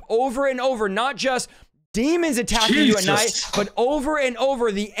sleep over and over, not just demons attacking you at night, but over and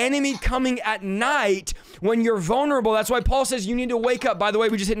over the enemy coming at night when you're vulnerable. That's why Paul says you need to wake up. By the way,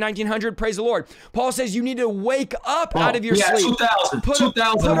 we just hit 1900. Praise the Lord. Paul says you need to wake up out of your sleep. 2000. Put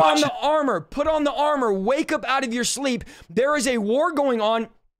on the armor. Put on the armor. Wake up out of your sleep. There is a war going on.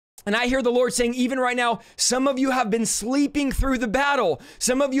 And I hear the Lord saying, even right now, some of you have been sleeping through the battle.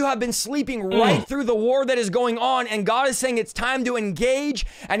 Some of you have been sleeping right through the war that is going on. And God is saying it's time to engage,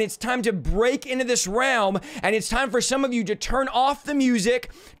 and it's time to break into this realm. And it's time for some of you to turn off the music,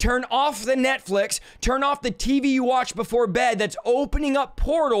 turn off the Netflix, turn off the TV you watch before bed that's opening up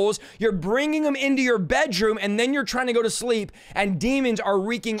portals. You're bringing them into your bedroom, and then you're trying to go to sleep. And demons are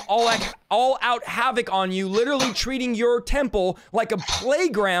wreaking all out havoc on you, literally treating your temple like a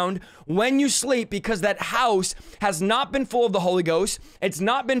playground when you sleep, because that house has not been full of the Holy Ghost. It's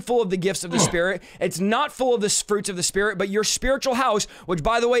not been full of the gifts of the Spirit. It's not full of the fruits of the Spirit, but your spiritual house, which,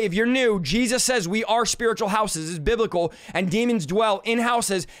 by the way, if you're new, Jesus says we are spiritual houses. It's biblical, and demons dwell in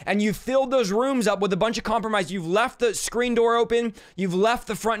houses, and you filled those rooms up with a bunch of compromise. You've left the screen door open. You've left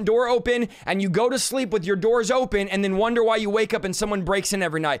the front door open, and you go to sleep with your doors open and then wonder why you wake up and someone breaks in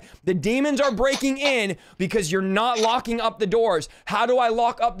every night. The demons are breaking in because you're not locking up the doors. How do I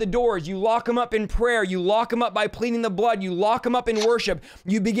lock up the doors? You lock them up in prayer. You lock them up by pleading the blood. You lock them up in worship.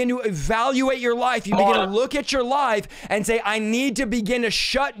 You begin to evaluate your life. You begin to look at your life and say, I need to begin to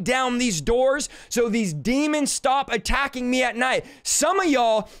shut down these doors so these demons stop attacking me at night. Some of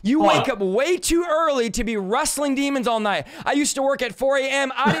y'all, you wake up way too early to be wrestling demons all night. I used to work at 4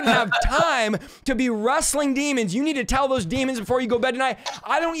 a.m. I didn't have time to be wrestling demons. You need to tell those demons before you go to bed tonight,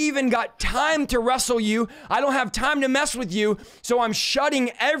 I don't even got time to wrestle you. I don't have time to mess with you. So I'm shutting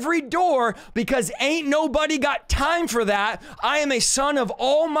every door, because ain't nobody got time for that. I am a son of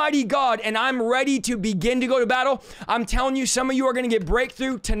Almighty God, and I'm ready to begin to go to battle. I'm telling you, some of you are going to get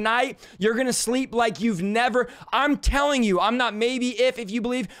breakthrough tonight. You're going to sleep like you've never. I'm telling you, I'm not maybe if you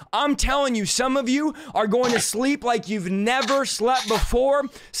believe. I'm telling you, some of you are going to sleep like you've never slept before.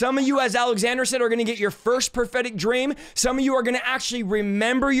 Some of you, as Alexander said, are going to get your first prophetic dream. Some of you are going to actually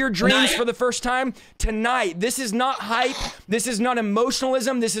remember your dreams for the first time tonight. This is not hype. This is not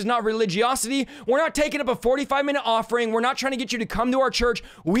emotionalism. This is not religiosity. We're not taking up a 45-minute offering. We're not trying to get you to come to our church.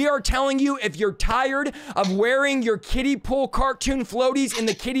 We are telling you, if you're tired of wearing your kiddie pool cartoon floaties in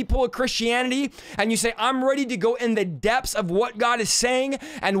the kiddie pool of Christianity, and you say, I'm ready to go in the depths of what God is saying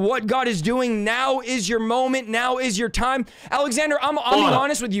and what God is doing, now is your moment. Now is your time. Alexander, I'm being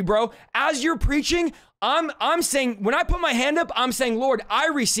honest with you, bro. As you're preaching, I'm saying, when I put my hand up, I'm saying, Lord, I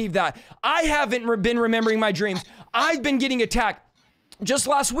received that. I haven't been remembering my dreams. I've been getting attacked. Just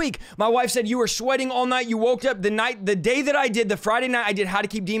last week, my wife said you were sweating all night. You woke up the day that I did, the Friday night I did How to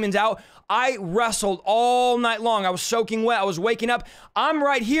Keep Demons Out. I wrestled all night long. I was soaking wet. I was waking up. I'm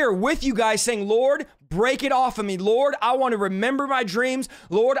right here with you guys saying, Lord, break it off of me. Lord, I want to remember my dreams.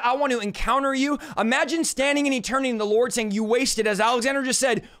 Lord, I want to encounter you. Imagine standing in eternity and the Lord saying you wasted, as Alexander just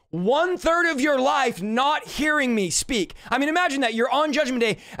said, 1/3 of your life not hearing me speak. I mean, imagine that. You're on Judgment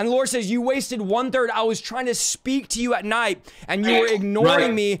Day and the Lord says you wasted 1/3. I was trying to speak to you at night and you were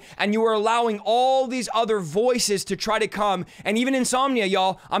ignoring me, and you were allowing all these other voices to try to come. And even insomnia,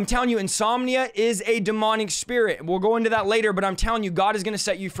 y'all, I'm telling you, insomnia is a demonic spirit. We'll go into that later, but I'm telling you, God is going to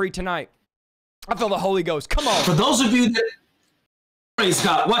set you free tonight. I feel the Holy Ghost. Come on. For those of you that, praise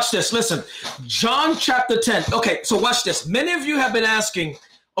God, watch this. Listen, John chapter 10. Okay, so watch this. Many of you have been asking,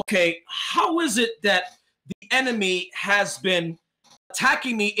 okay, how is it that the enemy has been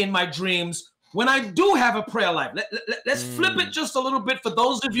attacking me in my dreams when I do have a prayer life? Let's flip it just a little bit for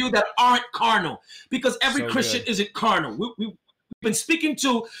those of you that aren't carnal, because every Christian isn't carnal. been speaking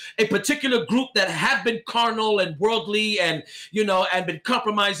to a particular group that have been carnal and worldly and, you know, and been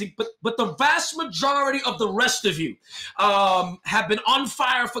compromising, but the vast majority of the rest of you have been on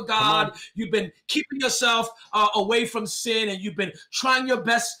fire for God. You've been keeping yourself away from sin, and you've been trying your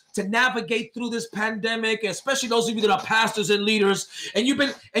best to navigate through this pandemic, especially those of you that are pastors and leaders, and you've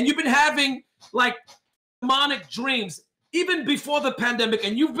been having like demonic dreams even before the pandemic,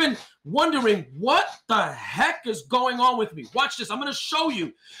 and you've been wondering, what the heck is going on with me? Watch this. I'm going to show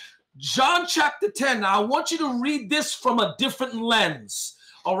you John chapter 10. Now, I want you to read this from a different lens.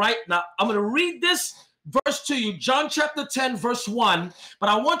 All right. Now, I'm going to read this verse to you, John chapter 10, verse 1. But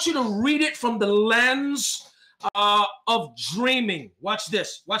I want you to read it from the lens of dreaming. Watch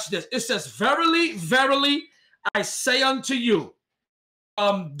this. Watch this. It says, verily, verily, I say unto you,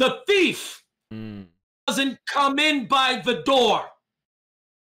 the thief doesn't come in by the door,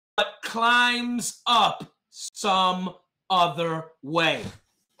 but climbs up some other way.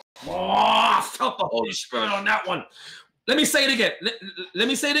 Oh, I felt the Holy Spirit on that one. Let me say it again. Let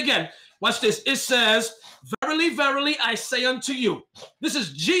me say it again. Watch this. It says, verily, verily, I say unto you. This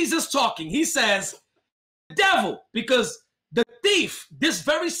is Jesus talking. He says, devil, because the thief, this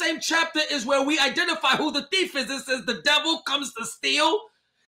very same chapter is where we identify who the thief is. It says the devil comes to steal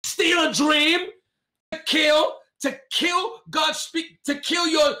a dream, to kill God, to kill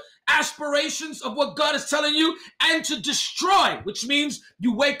your aspirations of what God is telling you, and to destroy, which means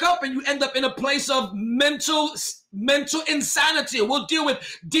you wake up and you end up in a place of mental insanity. We'll deal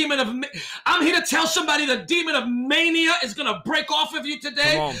with demon of, I'm here to tell somebody the demon of mania is going to break off of you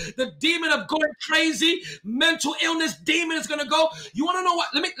today. The demon of going crazy, mental illness demon is going to go. You want to know what?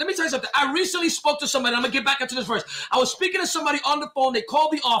 Let me tell you something. I recently spoke to somebody. I'm going to get back into this verse. I was speaking to somebody on the phone. They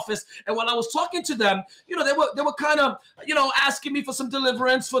called the office, and while I was talking to them, you know, they were kind of, you know, asking me for some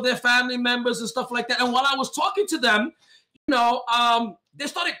deliverance for their family members and stuff like that. And while I was talking to them, you know, they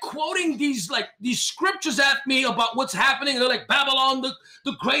started quoting these scriptures at me about what's happening. And they're like, Babylon, the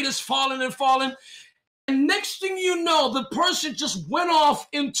great is fallen and fallen. And next thing you know, the person just went off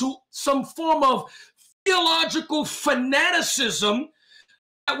into some form of theological fanaticism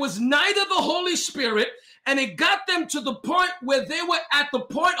that was neither the Holy Spirit, and it got them to the point where they were at the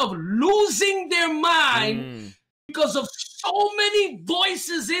point of losing their mind because of so many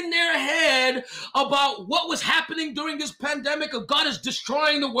voices in their head about what was happening during this pandemic, of God is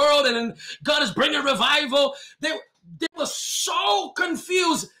destroying the world and God is bringing revival. They were so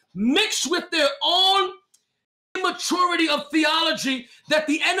confused, mixed with their own immaturity of theology, that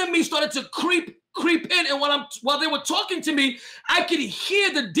the enemy started to creep in. And while they were talking to me, I could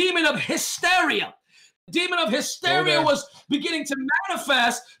hear the demon of hysteria. Demon of hysteria was beginning to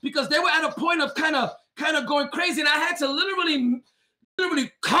manifest because they were at a point of kind of going crazy, and I had to literally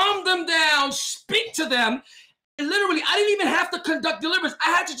calm them down, speak to them, and literally I didn't even have to conduct deliverance. I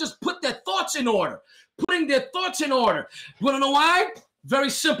had to just put their thoughts in order, putting their thoughts in order. You want to know why? Very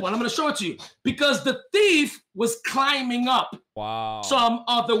simple, and I'm going to show it to you. Because the thief was climbing up some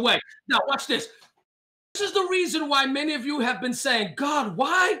other way. Now watch this. This is the reason why many of you have been saying, God,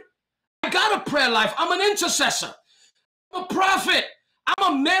 why? I got a prayer life. I'm an intercessor. I'm a prophet.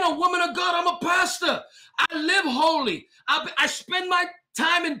 I'm a man or woman of God. I'm a pastor. I live holy. I spend my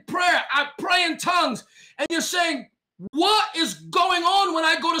time in prayer. I pray in tongues. And you're saying, what is going on when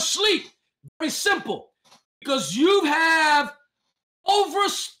I go to sleep? Very simple. Because you have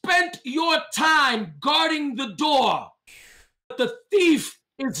overspent your time guarding the door. But the thief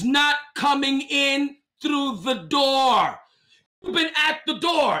is not coming in through the door. You've been at the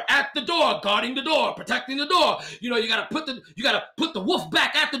door, guarding the door, protecting the door. You know, you gotta put the wolf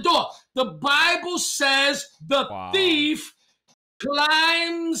back at the door. The Bible says the thief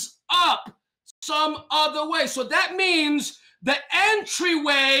climbs up some other way. So that means the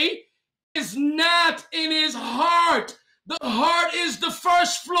entryway is not in his heart. The heart is the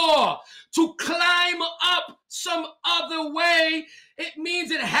first floor. To climb up some other way, it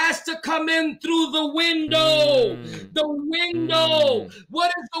means it has to come in through the window. The window.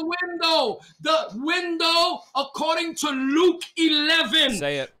 What is the window? The window, according to Luke 11.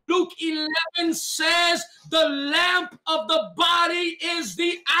 Say it. Luke 11 says the lamp of the body is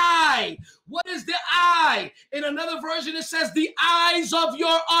the eye. What is the eye? In another version, it says the eyes of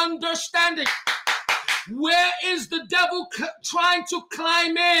your understanding. Where is the devil trying to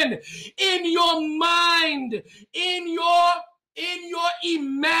climb in? In your mind, in your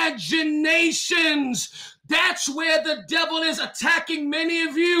imaginations. That's where the devil is attacking many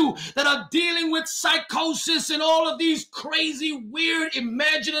of you that are dealing with psychosis and all of these crazy, weird,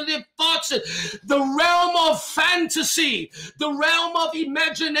 imaginative thoughts. The realm of fantasy, the realm of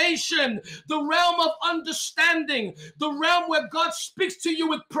imagination, the realm of understanding, the realm where God speaks to you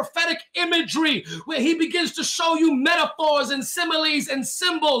with prophetic imagery, where he begins to show you metaphors and similes and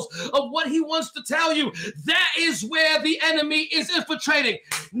symbols of what he wants to tell you. That is where the enemy is infiltrating.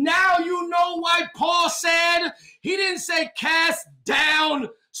 Now you know why Paul said, he didn't say cast down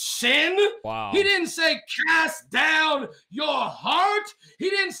sin. Wow. He didn't say cast down your heart. He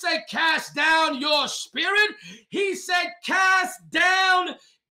didn't say cast down your spirit. He said cast down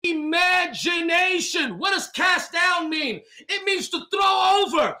imagination. What does cast down mean? It means to throw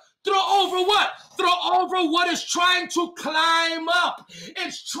over. Throw over what? Throw over what is trying to climb up.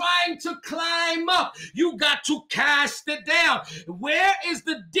 It's trying to climb up. You got to cast it down. Where is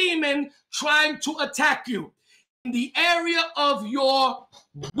the demon trying to attack you? In the area of your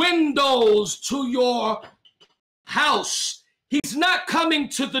windows to your house. He's not coming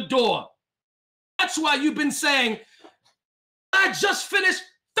to the door. That's why you've been saying, I just finished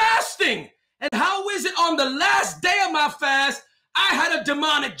fasting. And how is it on the last day of my fast, I had a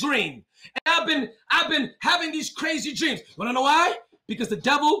demonic dream? And I've been having these crazy dreams. Want to know why? Because the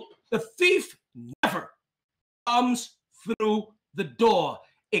devil, the thief, never comes through the door.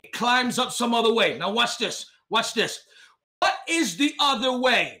 It climbs up some other way. Now watch this. Watch this. What is the other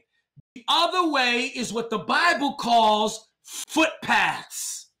way? The other way is what the Bible calls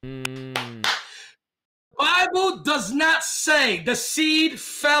footpaths. The Bible does not say the seed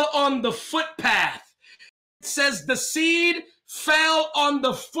fell on the footpath. It says the seed fell on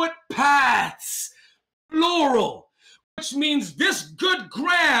the footpaths, plural, which means this good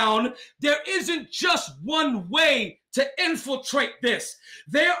ground, there isn't just one way to infiltrate this.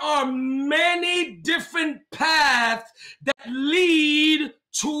 There are many different paths that lead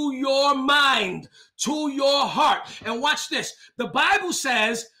to your mind, to your heart. And watch this. The Bible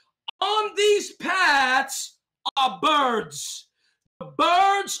says on these paths are birds. The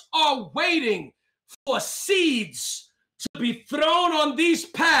birds are waiting for seeds to be thrown on these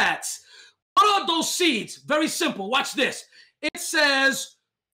paths. What are those seeds? Very simple. Watch this. It says,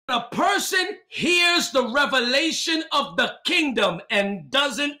 a person hears the revelation of the kingdom and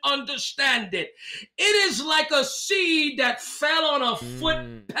doesn't understand it. It is like a seed that fell on a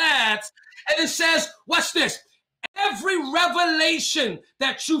footpath. And it says, watch this. Every revelation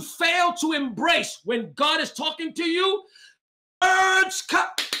that you fail to embrace when God is talking to you, birds come.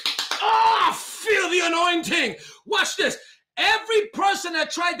 Ah, feel the anointing. Watch this. Every person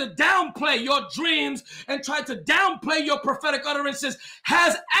that tried to downplay your dreams and tried to downplay your prophetic utterances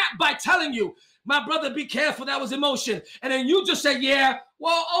has act by telling you, my brother, be careful, that was emotion. And then you just say, yeah,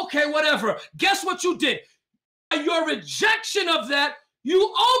 well, okay, whatever. Guess what you did? By your rejection of that, you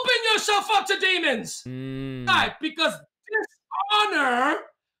open yourself up to demons. Right? Because dishonor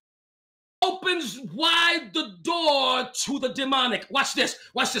opens wide the door to the demonic. Watch this.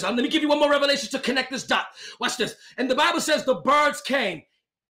 Watch this. Let me give you one more revelation to connect this dot. Watch this. And the Bible says the birds came.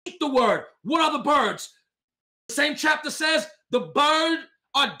 Eat the word. What are the birds? The same chapter says the bird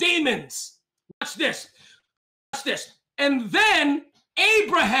are demons. Watch this. Watch this. And then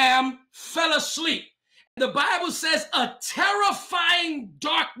Abraham fell asleep. The Bible says a terrifying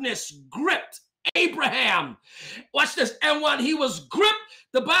darkness gripped Abraham. Watch this. And when he was gripped,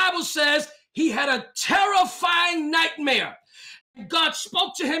 the Bible says he had a terrifying nightmare. God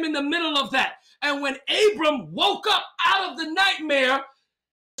spoke to him in the middle of that. And when Abram woke up out of the nightmare,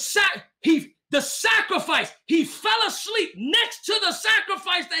 the sacrifice, he fell asleep next to the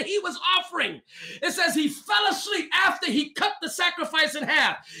sacrifice that he was offering. It says he fell asleep after he cut the sacrifice in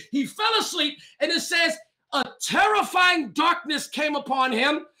half. He fell asleep, and it says a terrifying darkness came upon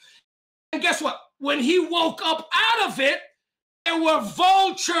him. And guess what? When he woke up out of it, there were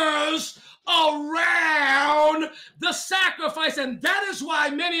vultures around the sacrifice. And that is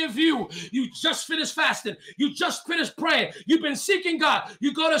why many of you just finished fasting. You just finished praying. You've been seeking God.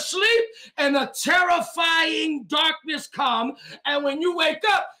 You go to sleep and a terrifying darkness come. And when you wake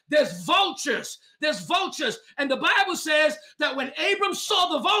up, there's vultures. There's vultures. And the Bible says that when Abram saw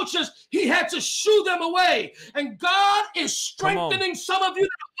the vultures, he had to shoo them away. And God is strengthening some of you that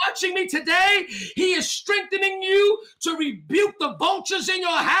are watching me today. He is strengthening you to rebuke the vultures in your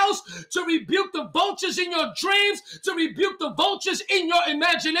house, to rebuke the vultures in your dreams, to rebuke the vultures in your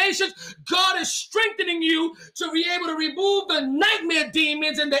imaginations. God is strengthening you to be able to remove the nightmare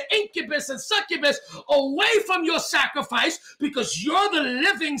demons and the incubus and succubus away from your sacrifice, because you're the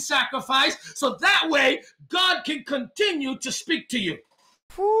living sacrifice. So that way, God can continue to speak to you.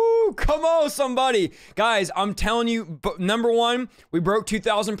 Woo, come on, somebody. Guys, I'm telling you, number one, we broke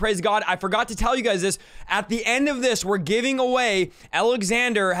 2,000, praise God. I forgot to tell you guys this. At the end of this, we're giving away,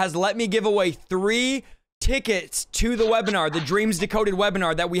 Alexander has let me give away 3 tickets to the webinar, the Dreams Decoded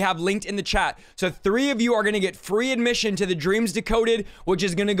webinar that we have linked in the chat. So 3 of you are going to get free admission to the Dreams Decoded, which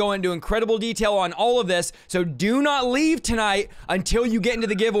is going to go into incredible detail on all of this. So do not leave tonight until you get into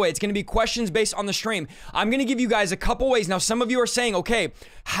the giveaway. It's going to be questions based on the stream. I'm going to give you guys a couple ways. Now, some of you are saying, okay,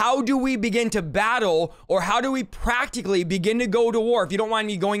 how do we begin to battle, or how do we practically begin to go to war? If you don't mind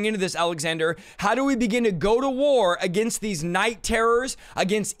me going into this, Alexander, how do we begin to go to war against these night terrors,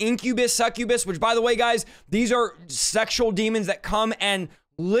 against incubus, succubus, which, by the way, guys, these are sexual demons that come and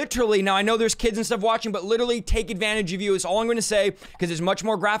literally, now I know there's kids and stuff watching, but literally take advantage of you is all I'm going to say, because it's much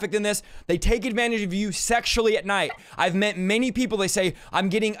more graphic than this. They take advantage of you sexually at night. I've met many people, they say, I'm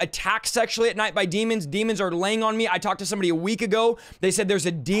getting attacked sexually at night by demons. Demons are laying on me. I talked to somebody a week ago. They said there's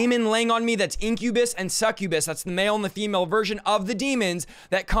a demon laying on me that's incubus and succubus. That's the male and the female version of the demons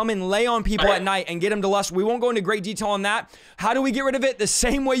that come and lay on people at night and get them to lust. We won't go into great detail on that. How do we get rid of it? The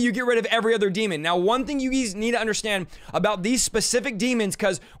same way you get rid of every other demon. Now, one thing you guys need to understand about these specific demons,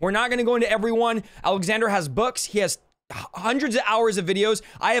 because we're not going to go into every one. Alexander has books. He has hundreds of hours of videos.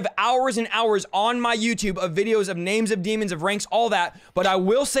 I have hours and hours on my YouTube of videos of names of demons, of ranks, all that. But I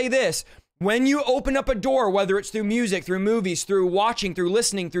will say this. When you open up a door, whether it's through music, through movies, through watching, through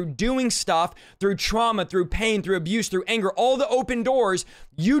listening, through doing stuff, through trauma, through pain, through abuse, through anger, all the open doors,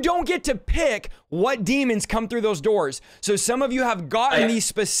 you don't get to pick what demons come through those doors. So some of you have gotten these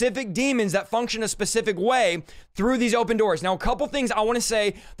specific demons that function a specific way through these open doors. Now, a couple things I want to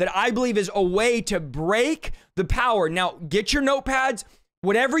say that I believe is a way to break the power. Now, get your notepads.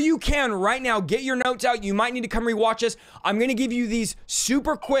 Whatever you can right now, get your notes out. You might need to come rewatch this. I'm going to give you these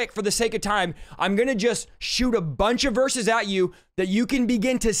super quick for the sake of time. I'm going to just shoot a bunch of verses at you that you can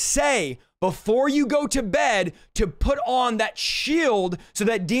begin to say before you go to bed to put on that shield so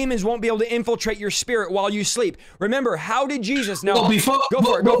that demons won't be able to infiltrate your spirit while you sleep. Remember, how did Jesus... Now, go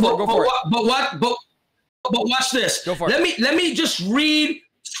for it. But watch this. Go for it. Let me just read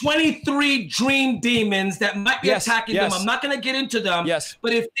 23 dream demons that might be attacking them. I'm not going to get into them.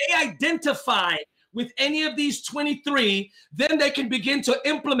 But if they identify with any of these 23, then they can begin to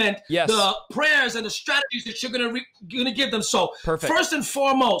implement the prayers and the strategies that you're going to give them. So first and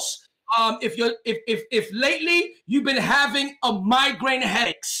foremost, if lately you've been having migraine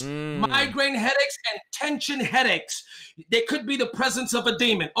headaches and tension headaches, they could be the presence of a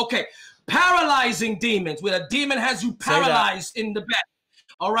demon. Okay, paralyzing demons, where a demon has you paralyzed in the bed.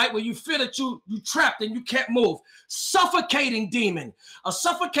 All right, where you feel that you trapped and you can't move. Suffocating demon. A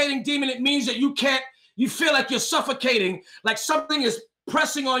suffocating demon, it means that you feel like you're suffocating, like something is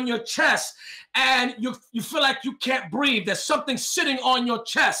pressing on your chest and you feel like you can't breathe. There's something sitting on your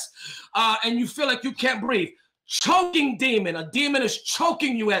chest and you feel like you can't breathe. Choking demon. A demon is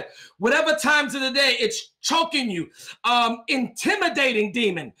choking you at whatever times of the day, it's choking you. Intimidating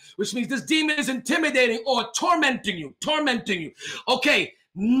demon, which means this demon is intimidating or tormenting you. Okay.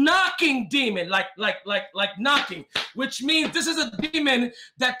 Knocking demon, like knocking, which means this is a demon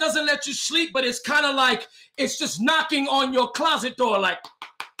that doesn't let you sleep, but it's kind of like it's just knocking on your closet door, like,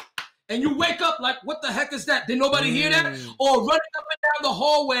 and you wake up like, what the heck is that? Did nobody hear that? Or running up and down the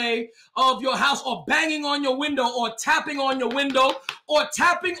hallway of your house, or banging on your window, or tapping on your window, or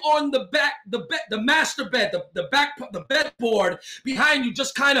tapping on the master bed, the bedboard behind you,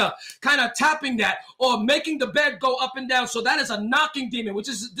 just kind of tapping that, or making the bed go up and down. So that is a knocking demon, this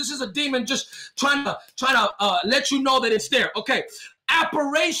is a demon just trying to let you know that it's there. Okay.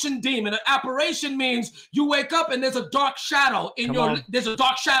 Apparition demon. An apparition means you wake up and there's a dark shadow in your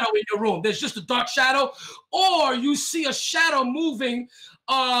room. There's just a dark shadow, or you see a shadow moving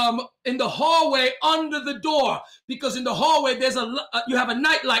in the hallway under the door, because in the hallway there's you have a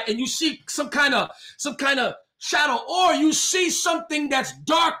night light and you see some kind of shadow, or you see something that's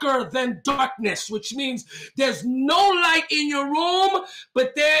darker than darkness, which means there's no light in your room,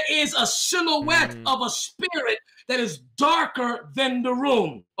 but there is a silhouette of a spirit that is darker than the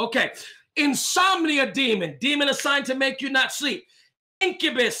room. Okay. Insomnia demon assigned to make you not sleep.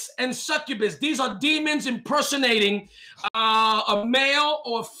 Incubus and succubus, these are demons impersonating a male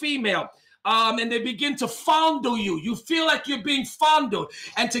or a female. And they begin to fondle you. You feel like you're being fondled.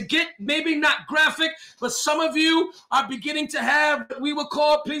 And to get maybe not graphic, but some of you are beginning to have what we would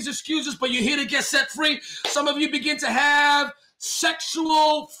call, please excuse us, but you're here to get set free. Some of you begin to have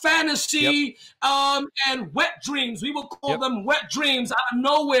sexual fantasy and wet dreams. We will call them wet dreams out of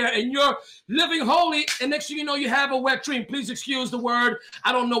nowhere, and you're living holy, and next thing you know, you have a wet dream. Please excuse the word.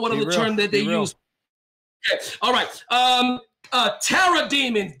 I don't know what other term that they use. Okay. All right. terror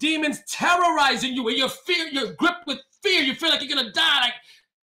demons, demons terrorizing you, where you're gripped with fear. You feel like you're gonna die,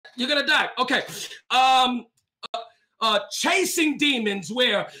 Okay. Chasing demons,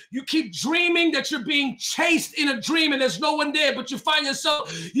 where you keep dreaming that you're being chased in a dream and there's no one there, but you find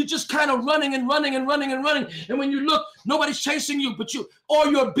yourself, you're just kind of running and running and running and running. And when you look, nobody's chasing you, or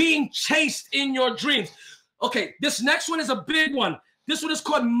you're being chased in your dreams. Okay, this next one is a big one. This one is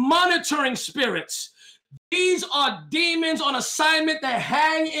called monitoring spirits. These are demons on assignment that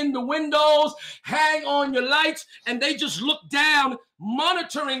hang in the windows, hang on your lights, and they just look down,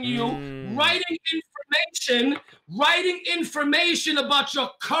 monitoring you, writing information about your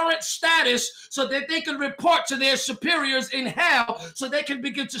current status so that they can report to their superiors in hell, so they can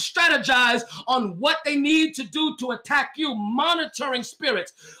begin to strategize on what they need to do to attack you. Monitoring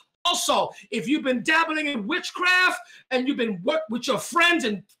spirits. Also, if you've been dabbling in witchcraft and you've been working with your friends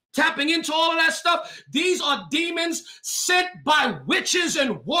and tapping into all of that stuff, these are demons sent by witches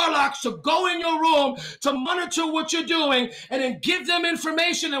and warlocks to go in your room to monitor what you're doing and then give them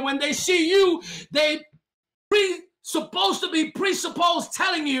information. And when they see you, they presupposed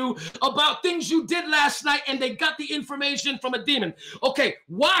telling you about things you did last night, and they got the information from a demon. Okay,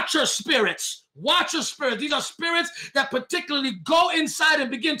 watcher spirits. Watcher spirits. These are spirits that particularly go inside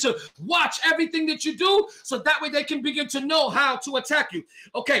and begin to watch everything that you do, so that way they can begin to know how to attack you.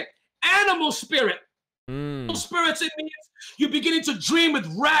 Okay, animal spirit. Animal spirits, it means you're beginning to dream with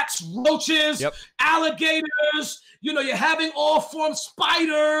rats, roaches, alligators. You know, you're having all forms,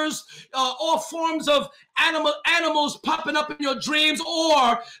 spiders, all forms of animals popping up in your dreams,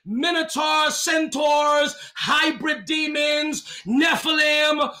 or minotaurs, centaurs, hybrid demons,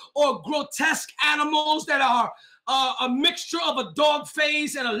 Nephilim, or grotesque animals that are a mixture of a dog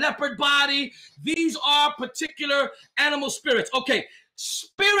face and a leopard body. These are particular animal spirits. Okay,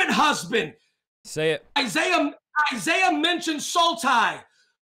 spirit husband. Say it. Isaiah mentioned soul tie.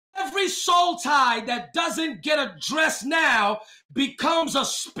 Every soul tie that doesn't get addressed now becomes a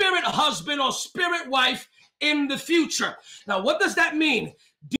spirit husband or spirit wife in the future. Now, what does that mean?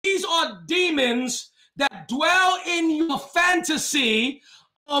 These are demons that dwell in your fantasy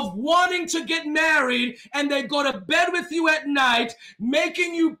of wanting to get married, and they go to bed with you at night,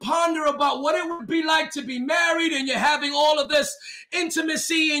 making you ponder about what it would be like to be married, and you're having all of this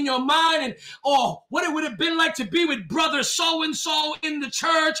intimacy in your mind, and what it would have been like to be with brother so-and-so in the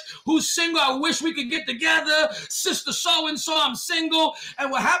church who's single. I wish we could get together. Sister so-and-so, I'm single.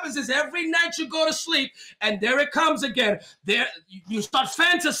 And what happens is every night you go to sleep, and there it comes again. There you start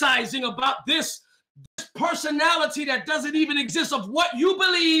fantasizing about this personality that doesn't even exist, of what you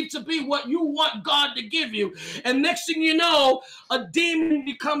believe to be what you want God to give you. And next thing you know, a demon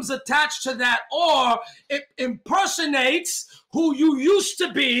becomes attached to that, or it impersonates who you used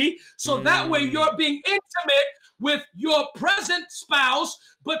to be. So that way you're being intimate with your present spouse,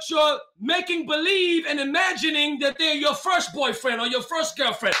 but you're making believe and imagining that they're your first boyfriend or your first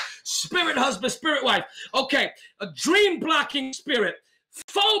girlfriend. Spirit husband, spirit wife. Okay, a dream blocking spirit,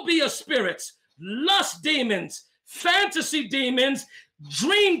 phobia spirits, lust demons, fantasy demons,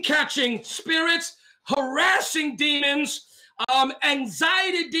 dream catching spirits, harassing demons,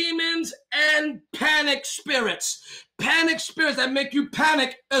 anxiety demons, and panic spirits. Panic spirits that make you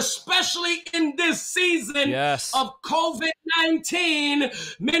panic, especially in this season of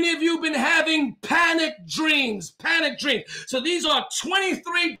COVID-19. Many of you have been having panic dreams. So these are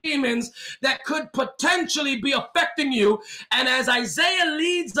 23 demons that could potentially be affecting you. And as Isaiah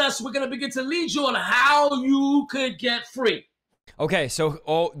leads us, we're going to begin to lead you on how you could get free. Okay,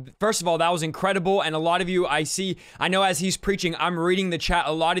 so first of all, that was incredible. And a lot of you, I know as he's preaching, I'm reading the chat.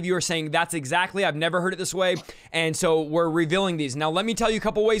 A lot of you are saying, that's exactly, I've never heard it this way. And so we're revealing these. Now, let me tell you a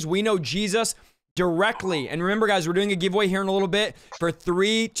couple ways we know Jesus directly. And remember, guys, we're doing a giveaway here in a little bit for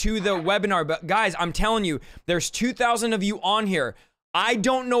 3 to the webinar. But guys, I'm telling you, there's 2,000 of you on here. I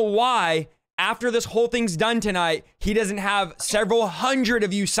don't know why, after this whole thing's done tonight, he doesn't have several hundred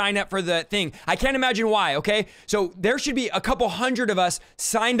of you sign up for the thing. I can't imagine why, okay? So there should be a couple hundred of us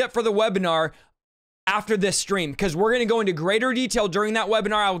signed up for the webinar after this stream, because we're going to go into greater detail during that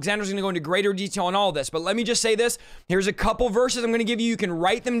webinar. Alexander's going to go into greater detail on all this. But let me just say this. Here's a couple verses I'm going to give you. You can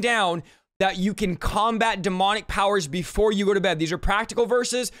write them down, that you can combat demonic powers before you go to bed. These are practical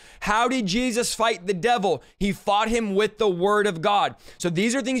verses. How did Jesus fight the devil? He fought him with the word of God. So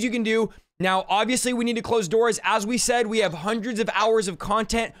these are things you can do. Now, obviously, we need to close doors. As we said, we have hundreds of hours of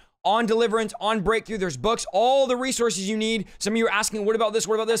content on deliverance, on breakthrough. There's books, all the resources you need. Some of you are asking, what about this?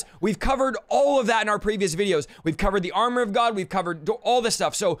 What about this? We've covered all of that in our previous videos. We've covered the armor of God. We've covered all this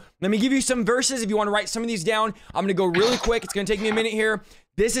stuff. So let me give you some verses. If you want to write some of these down, I'm going to go really quick. It's going to take me a minute here.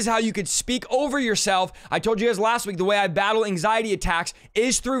 This is how you could speak over yourself. I told you guys last week, the way I battle anxiety attacks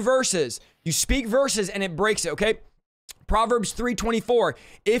is through verses. You speak verses and it breaks it, okay? Proverbs 3:24.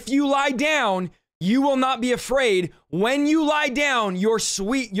 If you lie down, you will not be afraid. When you lie down, your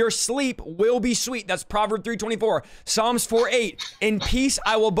sleep will be sweet. That's Proverbs 3:24. Psalms 4:8. In peace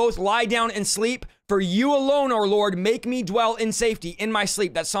I will both lie down and sleep. For you alone, O Lord, make me dwell in safety in my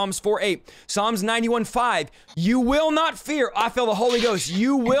sleep. That's Psalms 4:8. Psalms 91:5. You will not fear. I feel the Holy Ghost.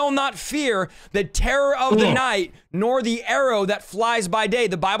 You will not fear the terror of the night, nor the arrow that flies by day.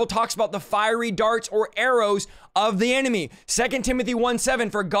 The Bible talks about the fiery darts or arrows of the enemy. 2 Timothy 1:7.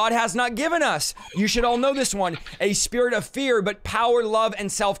 For God has not given us, you should all know this one, a spirit of fear, but power, love,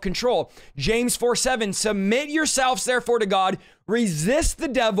 and self-control. James 4:7. Submit yourselves therefore to God. Resist the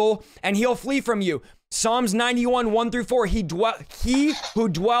devil and he'll flee from you. Psalms 91:1-4. He who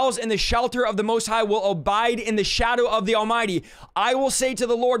dwells in the shelter of the Most High will abide in the shadow of the Almighty. I will say to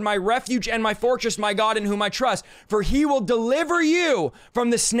the Lord, my refuge and my fortress, my God in whom I trust. For he will deliver you from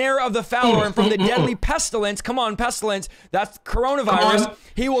the snare of the fowler and from the deadly pestilence. Come on, pestilence. That's coronavirus.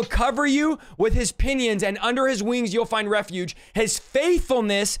 He will cover you with his pinions, and under his wings you'll find refuge. His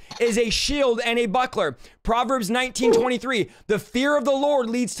faithfulness is a shield and a buckler. Proverbs 19:23. The fear of the Lord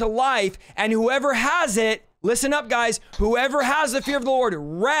leads to life, and whoever has it, listen up guys, whoever has the fear of the Lord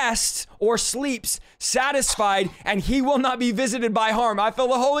rests or sleeps satisfied, and he will not be visited by harm. I feel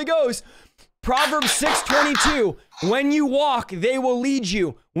the Holy Ghost. Proverbs 6:22. When you walk, they will lead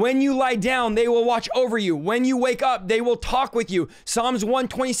you. When you lie down, they will watch over you. When you wake up, they will talk with you. Psalms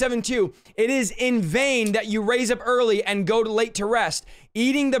 127:2. It is in vain that you raise up early and go late to rest,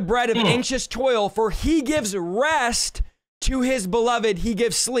 eating the bread of anxious toil, for he gives rest to his beloved. He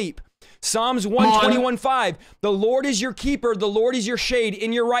gives sleep. Psalms 121:5. The Lord is your keeper. The Lord is your shade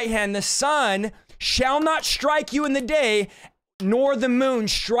in your right hand. The sun shall not strike you in the day, nor the moon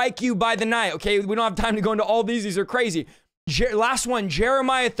strike you by the night. Okay, we don't have time to go into all these. These are crazy. Last one,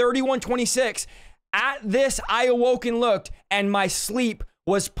 Jeremiah 31:26. At this I awoke and looked, and my sleep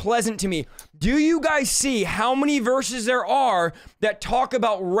was pleasant to me. Do you guys see how many verses there are that talk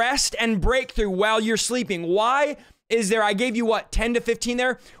about rest and breakthrough while you're sleeping? Why is there, I gave you what, 10 to 15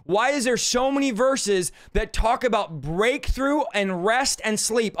 there? Why is there so many verses that talk about breakthrough and rest and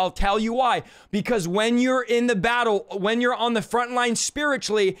sleep? I'll tell you why. Because when you're in the battle, when you're on the front line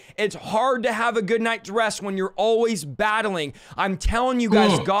spiritually, it's hard to have a good night's rest when you're always battling. I'm telling you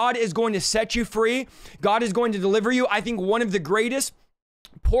guys, God is going to set you free. God is going to deliver you. I think one of the greatest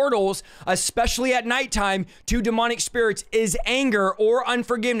portals, especially at nighttime, to demonic spirits is anger or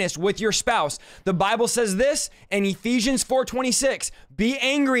unforgiveness with your spouse. The Bible says this in Ephesians 4:26, be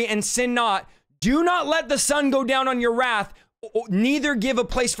angry and sin not. Do not let the sun go down on your wrath, neither give a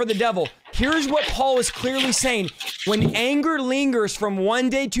place for the devil. Here's what Paul is clearly saying. When anger lingers from one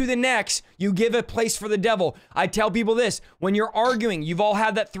day to the next, you give a place for the devil. I tell people this, when you're arguing, you've all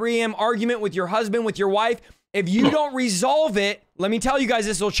had that 3 a.m. argument with your husband, with your wife. If you don't resolve it, let me tell you guys,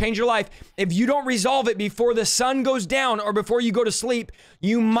 this will change your life. If you don't resolve it before the sun goes down or before you go to sleep,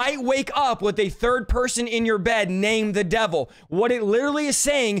 you might wake up with a third person in your bed named the devil. What it literally is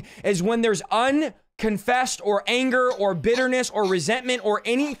saying is when there's unconfessed or anger or bitterness or resentment or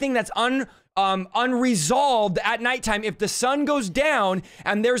anything that's unresolved at nighttime, if the sun goes down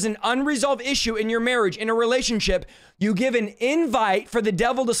and there's an unresolved issue in your marriage, in a relationship, you give an invite for the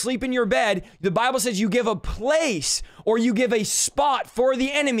devil to sleep in your bed. The Bible says you give a place or you give a spot for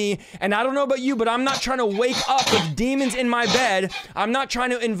the enemy. And I don't know about you, but I'm not trying to wake up with demons in my bed. I'm not trying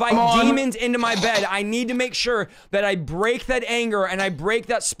to invite demons into my bed. I need to make sure that I break that anger and I break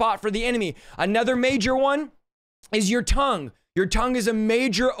that spot for the enemy. Another major one is your tongue. Your tongue is a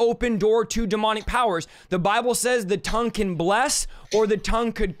major open door to demonic powers. The Bible says the tongue can bless or the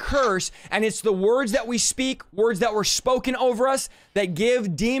tongue could curse. And it's the words that we speak, words that were spoken over us, that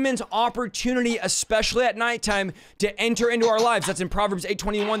give demons opportunity, especially at nighttime, to enter into our lives. That's in Proverbs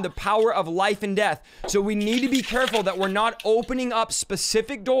 8:21, the power of life and death. So we need to be careful that we're not opening up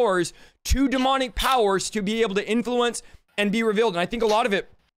specific doors to demonic powers to be able to influence and be revealed. And I think a lot of it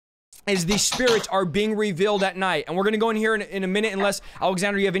is these spirits are being revealed at night. And we're going to go in here in a minute, unless,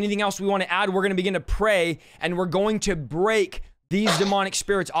 Alexander, you have anything else we want to add. We're going to begin to pray, and we're going to break these demonic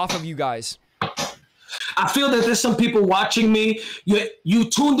spirits off of you guys. I feel that there's some people watching me. You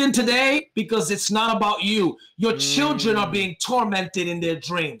tuned in today because it's not about you. Your children are being tormented in their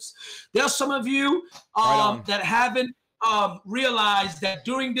dreams. There are some of you that haven't realize that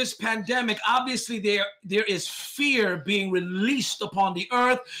during this pandemic, obviously there is fear being released upon the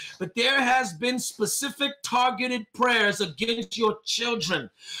earth, but there has been specific targeted prayers against your children,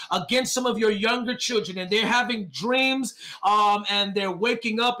 against some of your younger children, and they're having dreams, and they're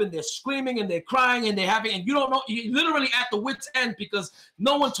waking up and they're screaming and they're crying and and you don't know, you're literally at the wit's end because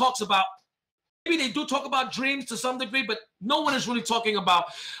no one talks about. Maybe they do talk about dreams to some degree, but no one is really talking about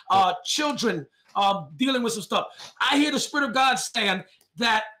children dealing with some stuff. I hear the Spirit of God saying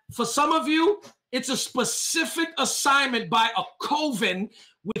that for some of you, it's a specific assignment by a coven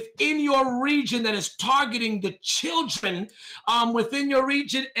within your region that is targeting the children within your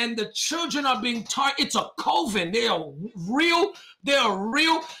region, and the children are being targeted. It's a coven. They are real. They are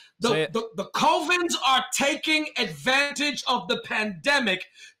real. The covens are taking advantage of the pandemic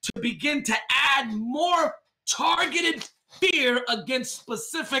to begin to add more targeted fear against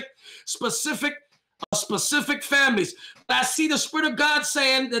specific families. But I see the Spirit of God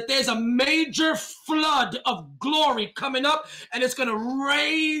saying that there's a major flood of glory coming up, and it's going to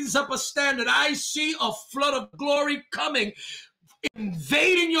raise up a standard. I see a flood of glory coming,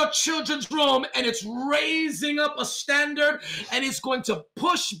 invading your children's room, and it's raising up a standard, and it's going to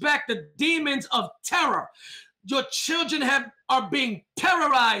push back the demons of terror. Your children are being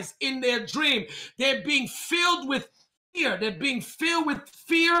terrorized in their dream. They're being filled with fear. They're being filled with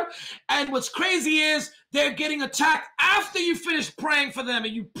fear. And what's crazy is they're getting attacked after you finish praying for them,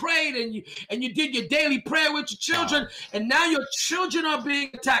 and you prayed and you did your daily prayer with your children, and now your children are being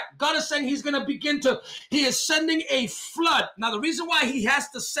attacked. God is saying he's going to he is sending a flood. Now, the reason why he has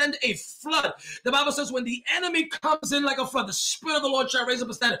to send a flood, the Bible says when the enemy comes in like a flood, the Spirit of the Lord shall raise up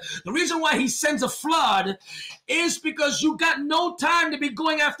a standard. The reason why he sends a flood is because you got no time to be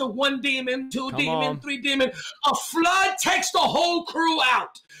going after one demon, two demon, three demon. A flood takes the whole crew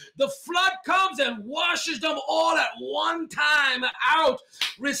out. The flood comes and washes them all at one time out.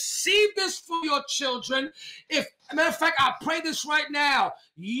 Receive this for your children. Matter of fact, I pray this right now.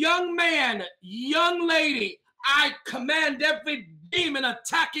 Young man, young lady, I command every demon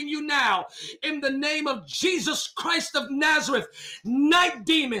attacking you now in the name of Jesus Christ of Nazareth. Night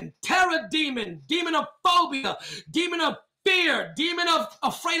demon, terror demon, demon of phobia, demon of fear, demon of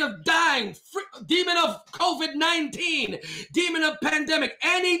afraid of dying, demon of COVID-19, demon of pandemic,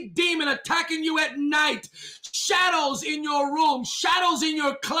 any demon attacking you at night, shadows in your room, shadows in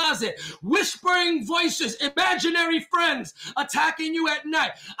your closet, whispering voices, imaginary friends attacking you at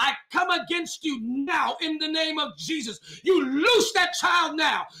night. I come against you now in the name of Jesus. You loose that child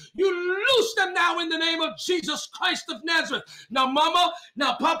now. You loose them now in the name of Jesus Christ of Nazareth. Now, mama,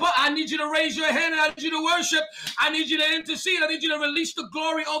 now, papa, I need you to raise your hand and I need you to worship. I need you to intercede. I need you to release the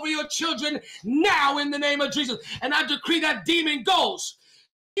glory over your children now in the name of Jesus. And I decree that demon goes.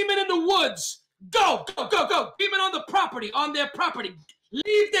 Demon in the woods, go, go, go, go. Demon on the property, on their property.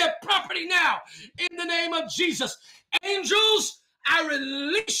 Leave their property now in the name of Jesus. Angels, I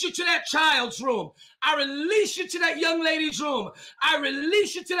release you to that child's room. I release you to that young lady's room. I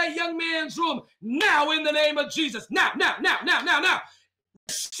release you to that young man's room now in the name of Jesus. Now.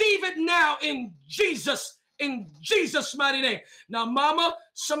 Receive it now in Jesus' mighty name. Now, mama,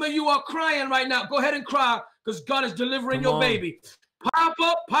 some of you are crying right now. Go ahead and cry because God is delivering your baby.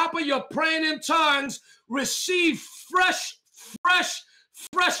 Papa, you're praying in tongues. Receive fresh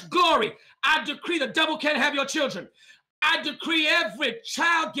glory. I decree the devil can't have your children. I decree every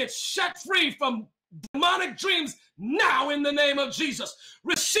child gets set free from demonic dreams now in the name of Jesus.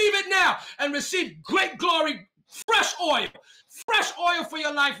 Receive it now and receive great glory, fresh oil for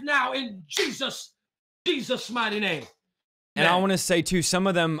your life now in Jesus' mighty name. And I want to say too, some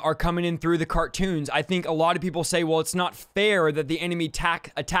of them are coming in through the cartoons. I think a lot of people say, well, it's not fair that the enemy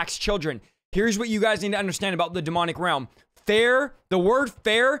attacks children. Here's what you guys need to understand about the demonic realm. Fair, the word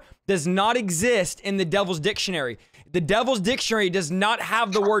fair does not exist in the devil's dictionary. The devil's dictionary does not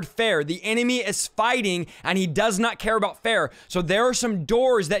have the word fair. The enemy is fighting and he does not care about fair. So there are some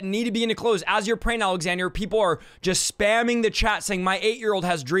doors that need to begin to close. As you're praying, Alexander, people are just spamming the chat saying, my 8-year-old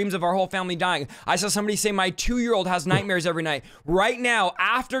has dreams of our whole family dying. I saw somebody say my 2-year-old has nightmares every night. Right now,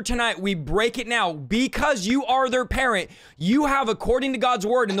 after tonight, we break it now because you are their parent. You have, according to God's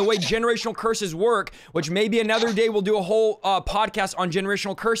word and the way generational curses work, which maybe another day we'll do a whole podcast on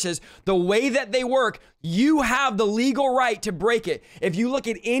generational curses. The way that they work, you have the legal right to break it. If you look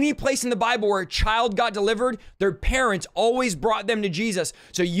at any place in the Bible where a child got delivered, their parents always brought them to Jesus.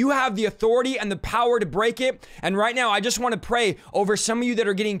 So you have the authority and the power to break it. And right now, I just want to pray over some of you that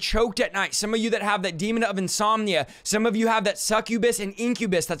are getting choked at night. Some of you that have that demon of insomnia. Some of you have that succubus and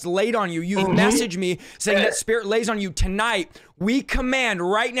incubus that's laid on you. You've messaged me saying that spirit lays on you tonight. We command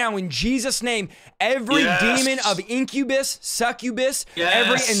right now in Jesus' name, every demon of incubus, succubus,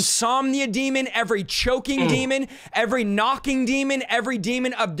 every insomnia demon, every choking demon, every knocking demon, every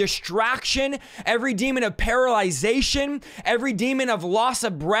demon of distraction, every demon of paralyzation, every demon of loss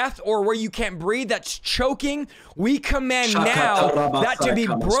of breath or where you can't breathe that's choking, we command now that to be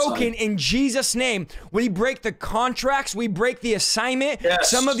broken in Jesus' name. We break the contracts. We break the assignment.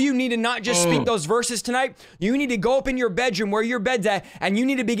 Some of you need to not just speak those verses tonight. You need to go up in your bedroom where your bed's at, and you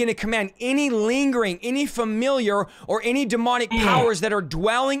need to begin to command any lingering, any familiar, or any demonic powers that are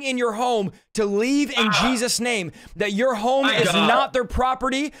dwelling in your home to leave in Jesus' name. That your home is not their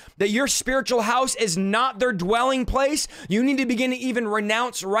property, that your spiritual house is not their dwelling place. You need to begin to even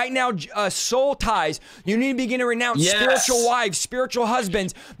renounce right now soul ties. You need to begin to renounce spiritual wives, spiritual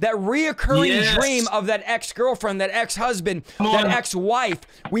husbands, that reoccurring dream of that ex-girlfriend, that ex-husband, that ex-wife.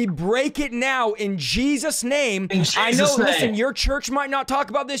 We break it now in Jesus' name. I know, listen, your church might not talk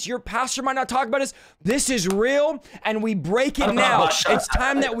about this, your pastor might not talk about this. This is real, and we break it now. It's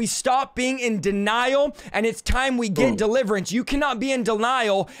time that we stop being in denial, and it's time we get deliverance. You cannot be in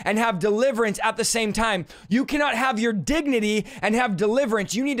denial and have deliverance at the same time. You cannot have your dignity and have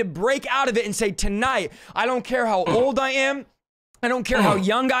deliverance. You need to break out of it and say, tonight, I don't care how old I am, I don't care how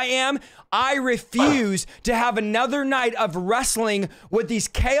young I am, I refuse to have another night of wrestling with these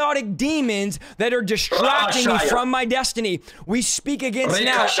chaotic demons that are distracting me from my destiny. We speak against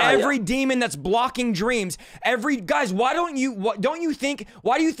now every demon that's blocking dreams. Guys, why do you think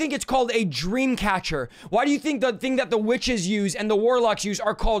it's called a dream catcher? Why do you think the thing that the witches use and the warlocks use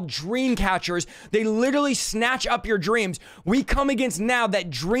are called dream catchers? They literally snatch up your dreams. We come against now that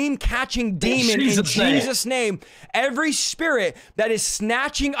dream catching demon in Jesus' name. Every spirit that is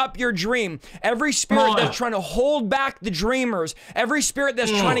snatching up your dream, every spirit that's trying to hold back the dreamers, every spirit that's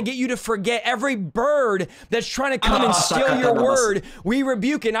trying to get you to forget, every bird that's trying to come and steal your word, we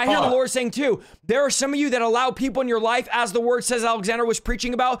rebuke it. And I hear the Lord saying too, there are some of you that allow people in your life, as the word says Alexander was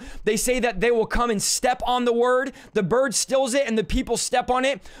preaching about, they say that they will come and step on the word, the bird steals it and the people step on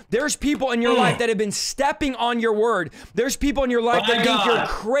it. There's people in your life that have been stepping on your word. There's people in your life that think you're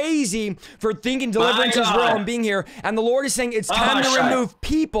crazy for thinking deliverance is real and being here. And the Lord is saying it's time to remove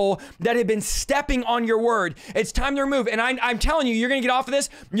people that have been stepping on your word. It's time to remove. And I'm telling you, you're going to get off of this.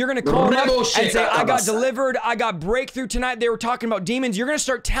 You're going to call them up and say, I got delivered. I got breakthrough tonight. They were talking about demons. You're going to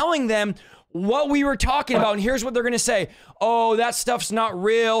start telling them what we were talking about. And here's what they're going to say. Oh, that stuff's not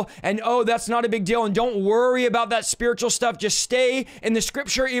real. And oh, that's not a big deal. And don't worry about that spiritual stuff. Just stay in the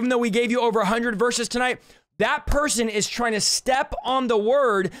scripture, even though we gave you over 100 verses tonight. That person is trying to step on the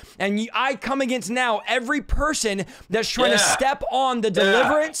word, and I come against now every person that's trying to step on the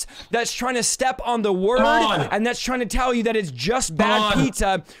deliverance, that's trying to step on the word, and that's trying to tell you that it's just bad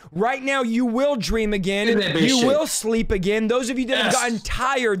pizza. Right now, you will dream again. You will sleep again. Those of you that have gotten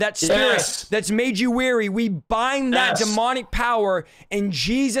tired, that spirit that's made you weary, we bind that demonic power in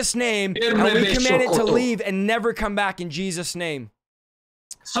Jesus' name, and we command it to leave and never come back in Jesus' name.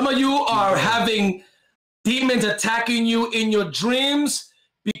 Some of you are having demons attacking you in your dreams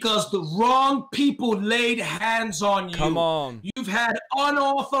because the wrong people laid hands on you. Come on. You've had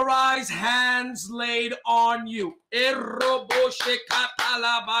unauthorized hands laid on you.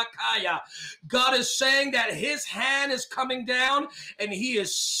 God is saying that his hand is coming down and he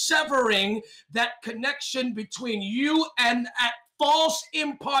is severing that connection between you and false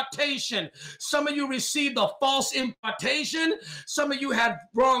impartation. Some of you received a false impartation. Some of you had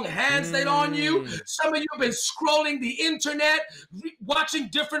wrong hands laid on you. Some of you have been scrolling the internet, watching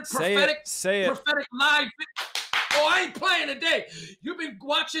different prophetic live. Oh, I ain't playing today. You've been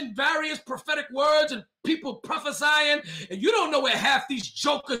watching various prophetic words and people prophesying, and you don't know where half these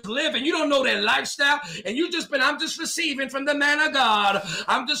jokers live, and you don't know their lifestyle, and I'm just receiving from the man of God.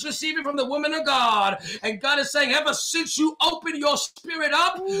 I'm just receiving from the woman of God. And God is saying, ever since you open your spirit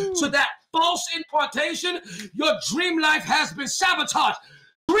up to that false impartation, your dream life has been sabotaged.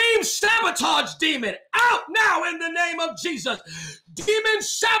 Dream sabotage demon, out now in the name of Jesus. Demon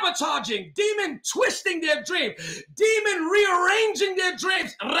sabotaging, demon twisting their dream, demon rearranging their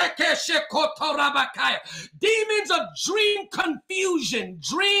dreams. Demons of dream confusion,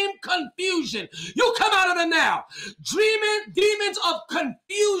 You come out of them now. Demons of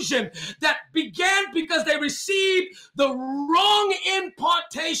confusion that began because they received the wrong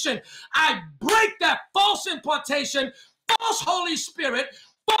impartation. I break that false impartation, false Holy Spirit,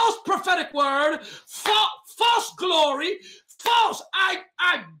 false prophetic word, false glory, false.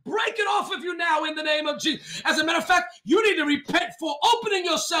 I break it off of you now in the name of Jesus. As a matter of fact, you need to repent for opening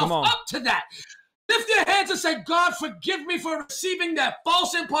yourself up to that. Lift your hands and say, God, forgive me for receiving that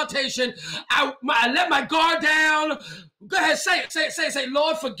false impartation. I let my guard down. Go ahead, say it. Say,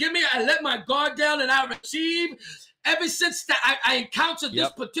 Lord, forgive me. I let my guard down and I receive. Ever since that I encountered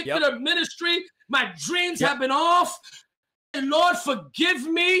this particular ministry, my dreams have been off. And Lord, forgive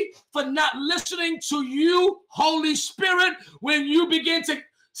me for not listening to you, Holy Spirit, when you begin to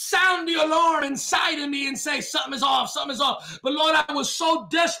sound the alarm inside of me and say something is off, something is off. But Lord, I was so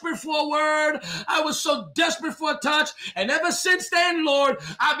desperate for a word. I was so desperate for a touch. And ever since then, Lord,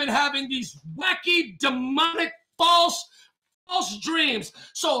 I've been having these wacky, demonic, false dreams.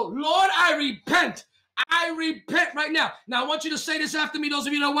 So Lord, I repent. I repent right now. Now I want you to say this after me, those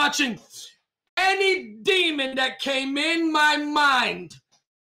of you that are watching. Any demon that came in my mind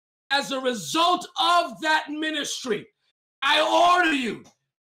as a result of that ministry, I order you,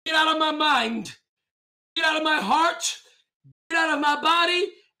 get out of my mind, get out of my heart, get out of my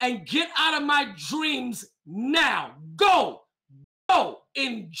body, and get out of my dreams now. Go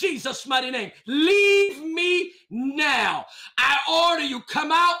in Jesus' mighty name. Leave me now. I order you,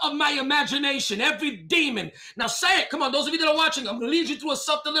 come out of my imagination, every demon. Now say it. Come on, those of you that are watching, I'm going to lead you through a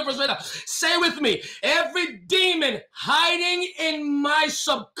self-deliverance right now. Say with me, every demon hiding in my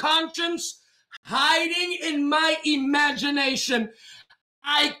subconscious, hiding in my imagination,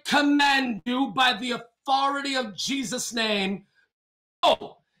 I command you by the authority of Jesus' name,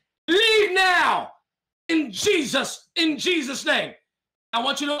 go. Leave now in Jesus' name. I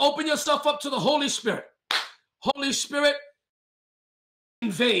want you to open yourself up to the Holy Spirit. Holy Spirit,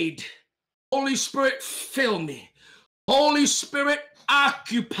 invade. Holy Spirit, fill me. Holy Spirit,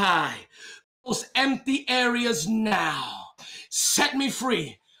 occupy those empty areas now. Set me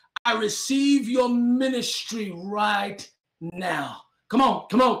free. I receive your ministry right now. Come on.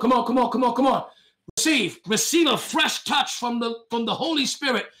 Receive a fresh touch from the Holy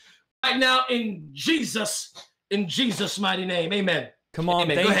Spirit right now in Jesus' mighty name. Amen. Come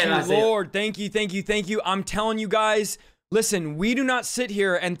on, Amen. Thank you, Lord. Thank you. I'm telling you guys, listen, we do not sit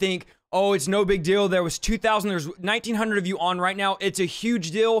here and think, oh, it's no big deal. There was 2,000, there's 1,900 of you on right now. It's a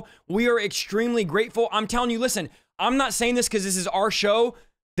huge deal. We are extremely grateful. I'm telling you, listen, I'm not saying this because this is our show.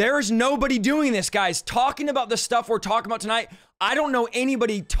 There's nobody doing this, guys, talking about the stuff we're talking about tonight. I don't know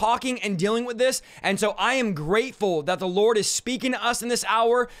anybody talking and dealing with this. And so I am grateful that the Lord is speaking to us in this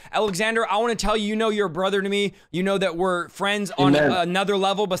hour. Alexander, I want to tell you, you know, you're a brother to me. You know that we're friends on another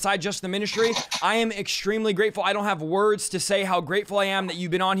level besides just the ministry. I am extremely grateful. I don't have words to say how grateful I am that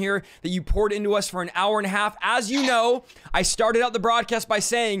you've been on here, that you poured into us for an hour and a half. As you know, I started out the broadcast by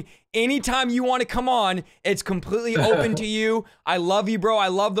saying, anytime you want to come on, it's completely open to you. I love you, bro. I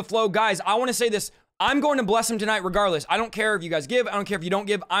love the flow. Guys, I want to say this. I'm going to bless him tonight regardless. I don't care if you guys give. I don't care if you don't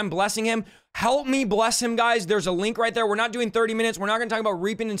give. I'm blessing him. Help me bless him, guys. There's a link right there. We're not doing 30 minutes. We're not going to talk about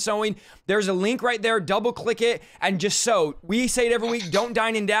reaping and sowing. There's a link right there. Double click it and just sow. We say it every week. Don't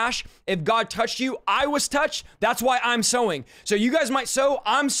dine and dash. If God touched you, I was touched. That's why I'm sowing. So you guys might sow.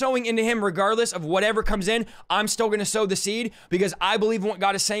 I'm sowing into him regardless of whatever comes in. I'm still going to sow the seed because I believe in what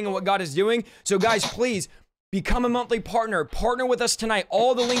God is saying and what God is doing. So guys, please, become a monthly partner. Partner with us tonight.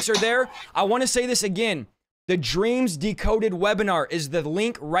 All the links are there. I want to say this again. The Dreams Decoded webinar is the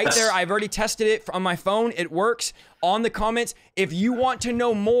link right there. I've already tested it on my phone. It works. On the comments. If you want to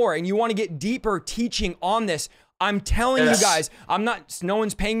know more and you want to get deeper teaching on this, I'm telling you guys, no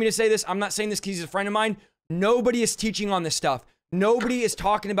one's paying me to say this. I'm not saying this because he's a friend of mine. Nobody is teaching on this stuff. Nobody is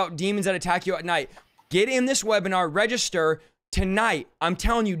talking about demons that attack you at night. Get in this webinar, register tonight. I'm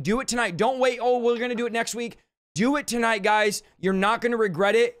telling you, do it tonight. Don't wait. Oh, we're going to do it next week. Do it tonight, guys. You're not going to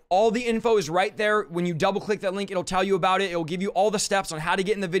regret it. All the info is right there. When you double click that link, it'll tell you about it. It'll give you all the steps on how to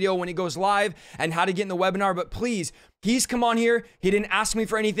get in the video when it goes live and how to get in the webinar. But please, he's come on here. He didn't ask me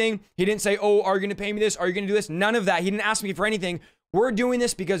for anything. He didn't say, oh, are you going to pay me this? Are you going to do this? None of that. He didn't ask me for anything. We're doing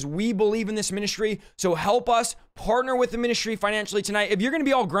this because we believe in this ministry. So help us partner with the ministry financially tonight. If you're going to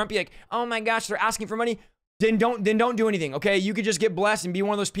be all grumpy, like, oh my gosh, they're asking for money. Then don't do anything, okay? You could just get blessed and be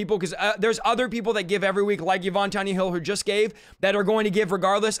one of those people because there's other people that give every week, like Yvonne Tanya Hill, who just gave, that are going to give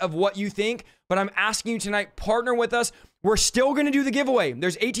regardless of what you think. But I'm asking you tonight, partner with us. We're still going to do the giveaway.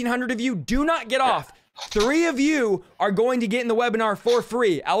 There's 1,800 of you. Do not get off. 3 of you are going to get in the webinar for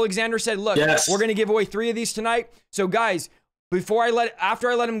free. Alexander said, look, we're going to give away 3 of these tonight. So guys, after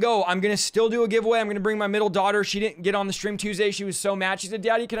I let him go, I'm going to still do a giveaway. I'm going to bring my middle daughter. She didn't get on the stream Tuesday. She was so mad. She said,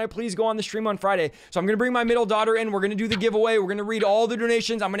 Daddy, can I please go on the stream on Friday? So I'm going to bring my middle daughter in. We're going to do the giveaway. We're going to read all the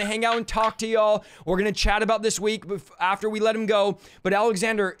donations. I'm going to hang out and talk to y'all. We're going to chat about this week after we let him go. But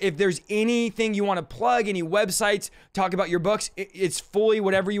Alexander, if there's anything you want to plug, any websites, talk about your books, it's fully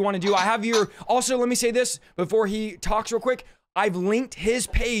whatever you want to do. I have also, let me say this before he talks real quick. I've linked his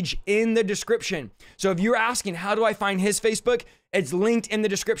page in the description. So if you're asking, how do I find his Facebook? It's linked in the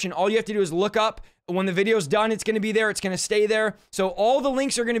description. All you have to do is look up. When the video's done, it's going to be there. It's going to stay there. So all the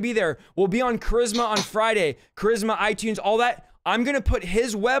links are going to be there. We'll be on Charisma on Friday, Charisma, iTunes, all that. I'm going to put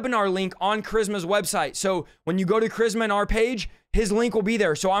his webinar link on Charisma's website. So when you go to Charisma and our page, his link will be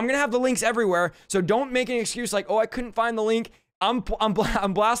there. So I'm going to have the links everywhere. So don't make an excuse like, oh, I couldn't find the link. I'm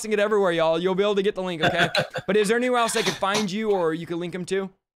blasting it everywhere, y'all. You'll be able to get the link, okay? But is there anywhere else I could find you or you could link them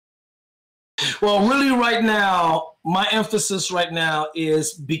to? Well, really right now, my emphasis right now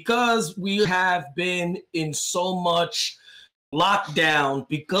is because we have been in so much lockdown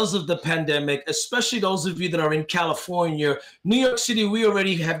because of the pandemic, especially those of you that are in California. New York City, we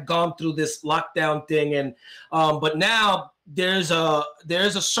already have gone through this lockdown thing, and but now there's a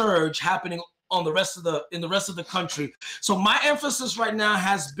surge happening on the rest of the country. So my emphasis right now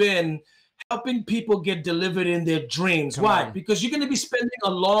has been helping people get delivered in their dreams. Why? Because you're going to be spending a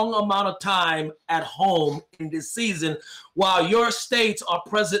long amount of time at home in this season while your states are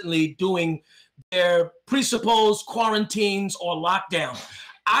presently doing their presupposed quarantines or lockdown.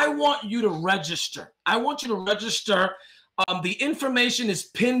 I want you to register. I want you to register. The information is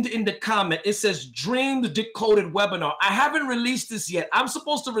pinned in the comment. It says Dream the Decoded Webinar. I haven't released this yet. I'm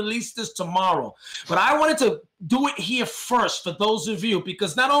supposed to release this tomorrow, but I wanted to do it here first for those of you,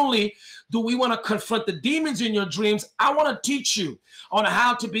 because not only do we want to confront the demons in your dreams, I want to teach you on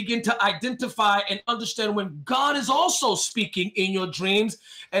how to begin to identify and understand when God is also speaking in your dreams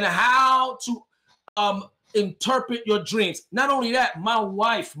and how to interpret your dreams. Not only that, my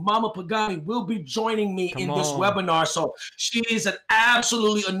wife, Mama Pagani, will be joining me in this webinar. So she is an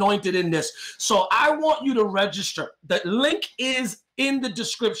absolutely anointed in this. So I want you to register. The link is in the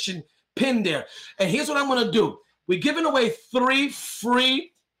description, pinned there. And here's what I'm going to do. We're giving away 3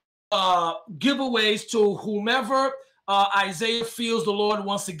 free giveaways to whomever Isaiah feels the Lord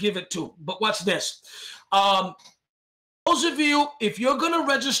wants to give it to. But watch this. Those of you, if you're going to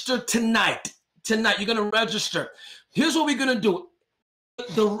register tonight, you're going to register. Here's what we're going to do.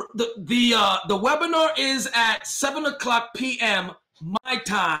 The webinar is at 7:00 p.m. my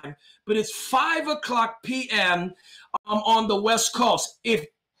time, but it's 5:00 p.m. On the West Coast. If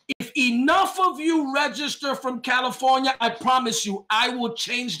enough of you register from California, I promise you, I will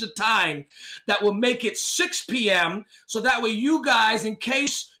change the time. That will make it 6 p.m. So that way you guys, in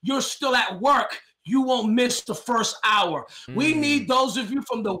case you're still at work, you won't miss the first hour. We need those of you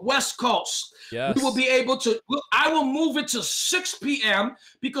from the West Coast. Yes. We will be able to, I will move it to 6 p.m.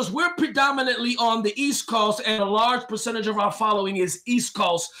 because we're predominantly on the East Coast and a large percentage of our following is East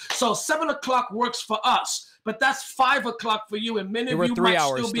Coast. So 7:00 works for us, but that's 5:00 for you. And many of you might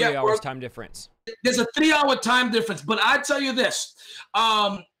still be at work. Time difference. There's a 3-hour time difference, but I tell you this,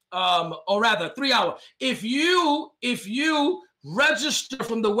 or rather 3 hour. If you register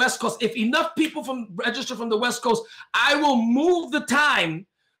from the West Coast, if enough people register from the West Coast, I will move the time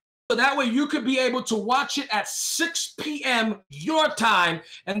so that way you could be able to watch it at 6 p.m. your time,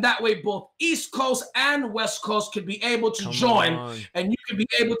 and that way both East Coast and West Coast could be able to join, and you could be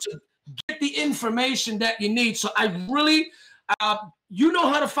able to get the information that you need. So I really, you know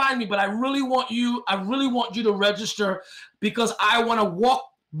how to find me, but I really want you to register because I want to walk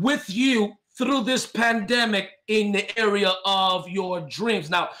with you through this pandemic in the area of your dreams.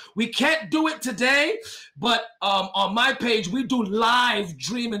 Now, we can't do it today, but on my page, we do live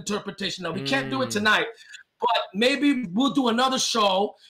dream interpretation. Now, we can't do it tonight, but maybe we'll do another show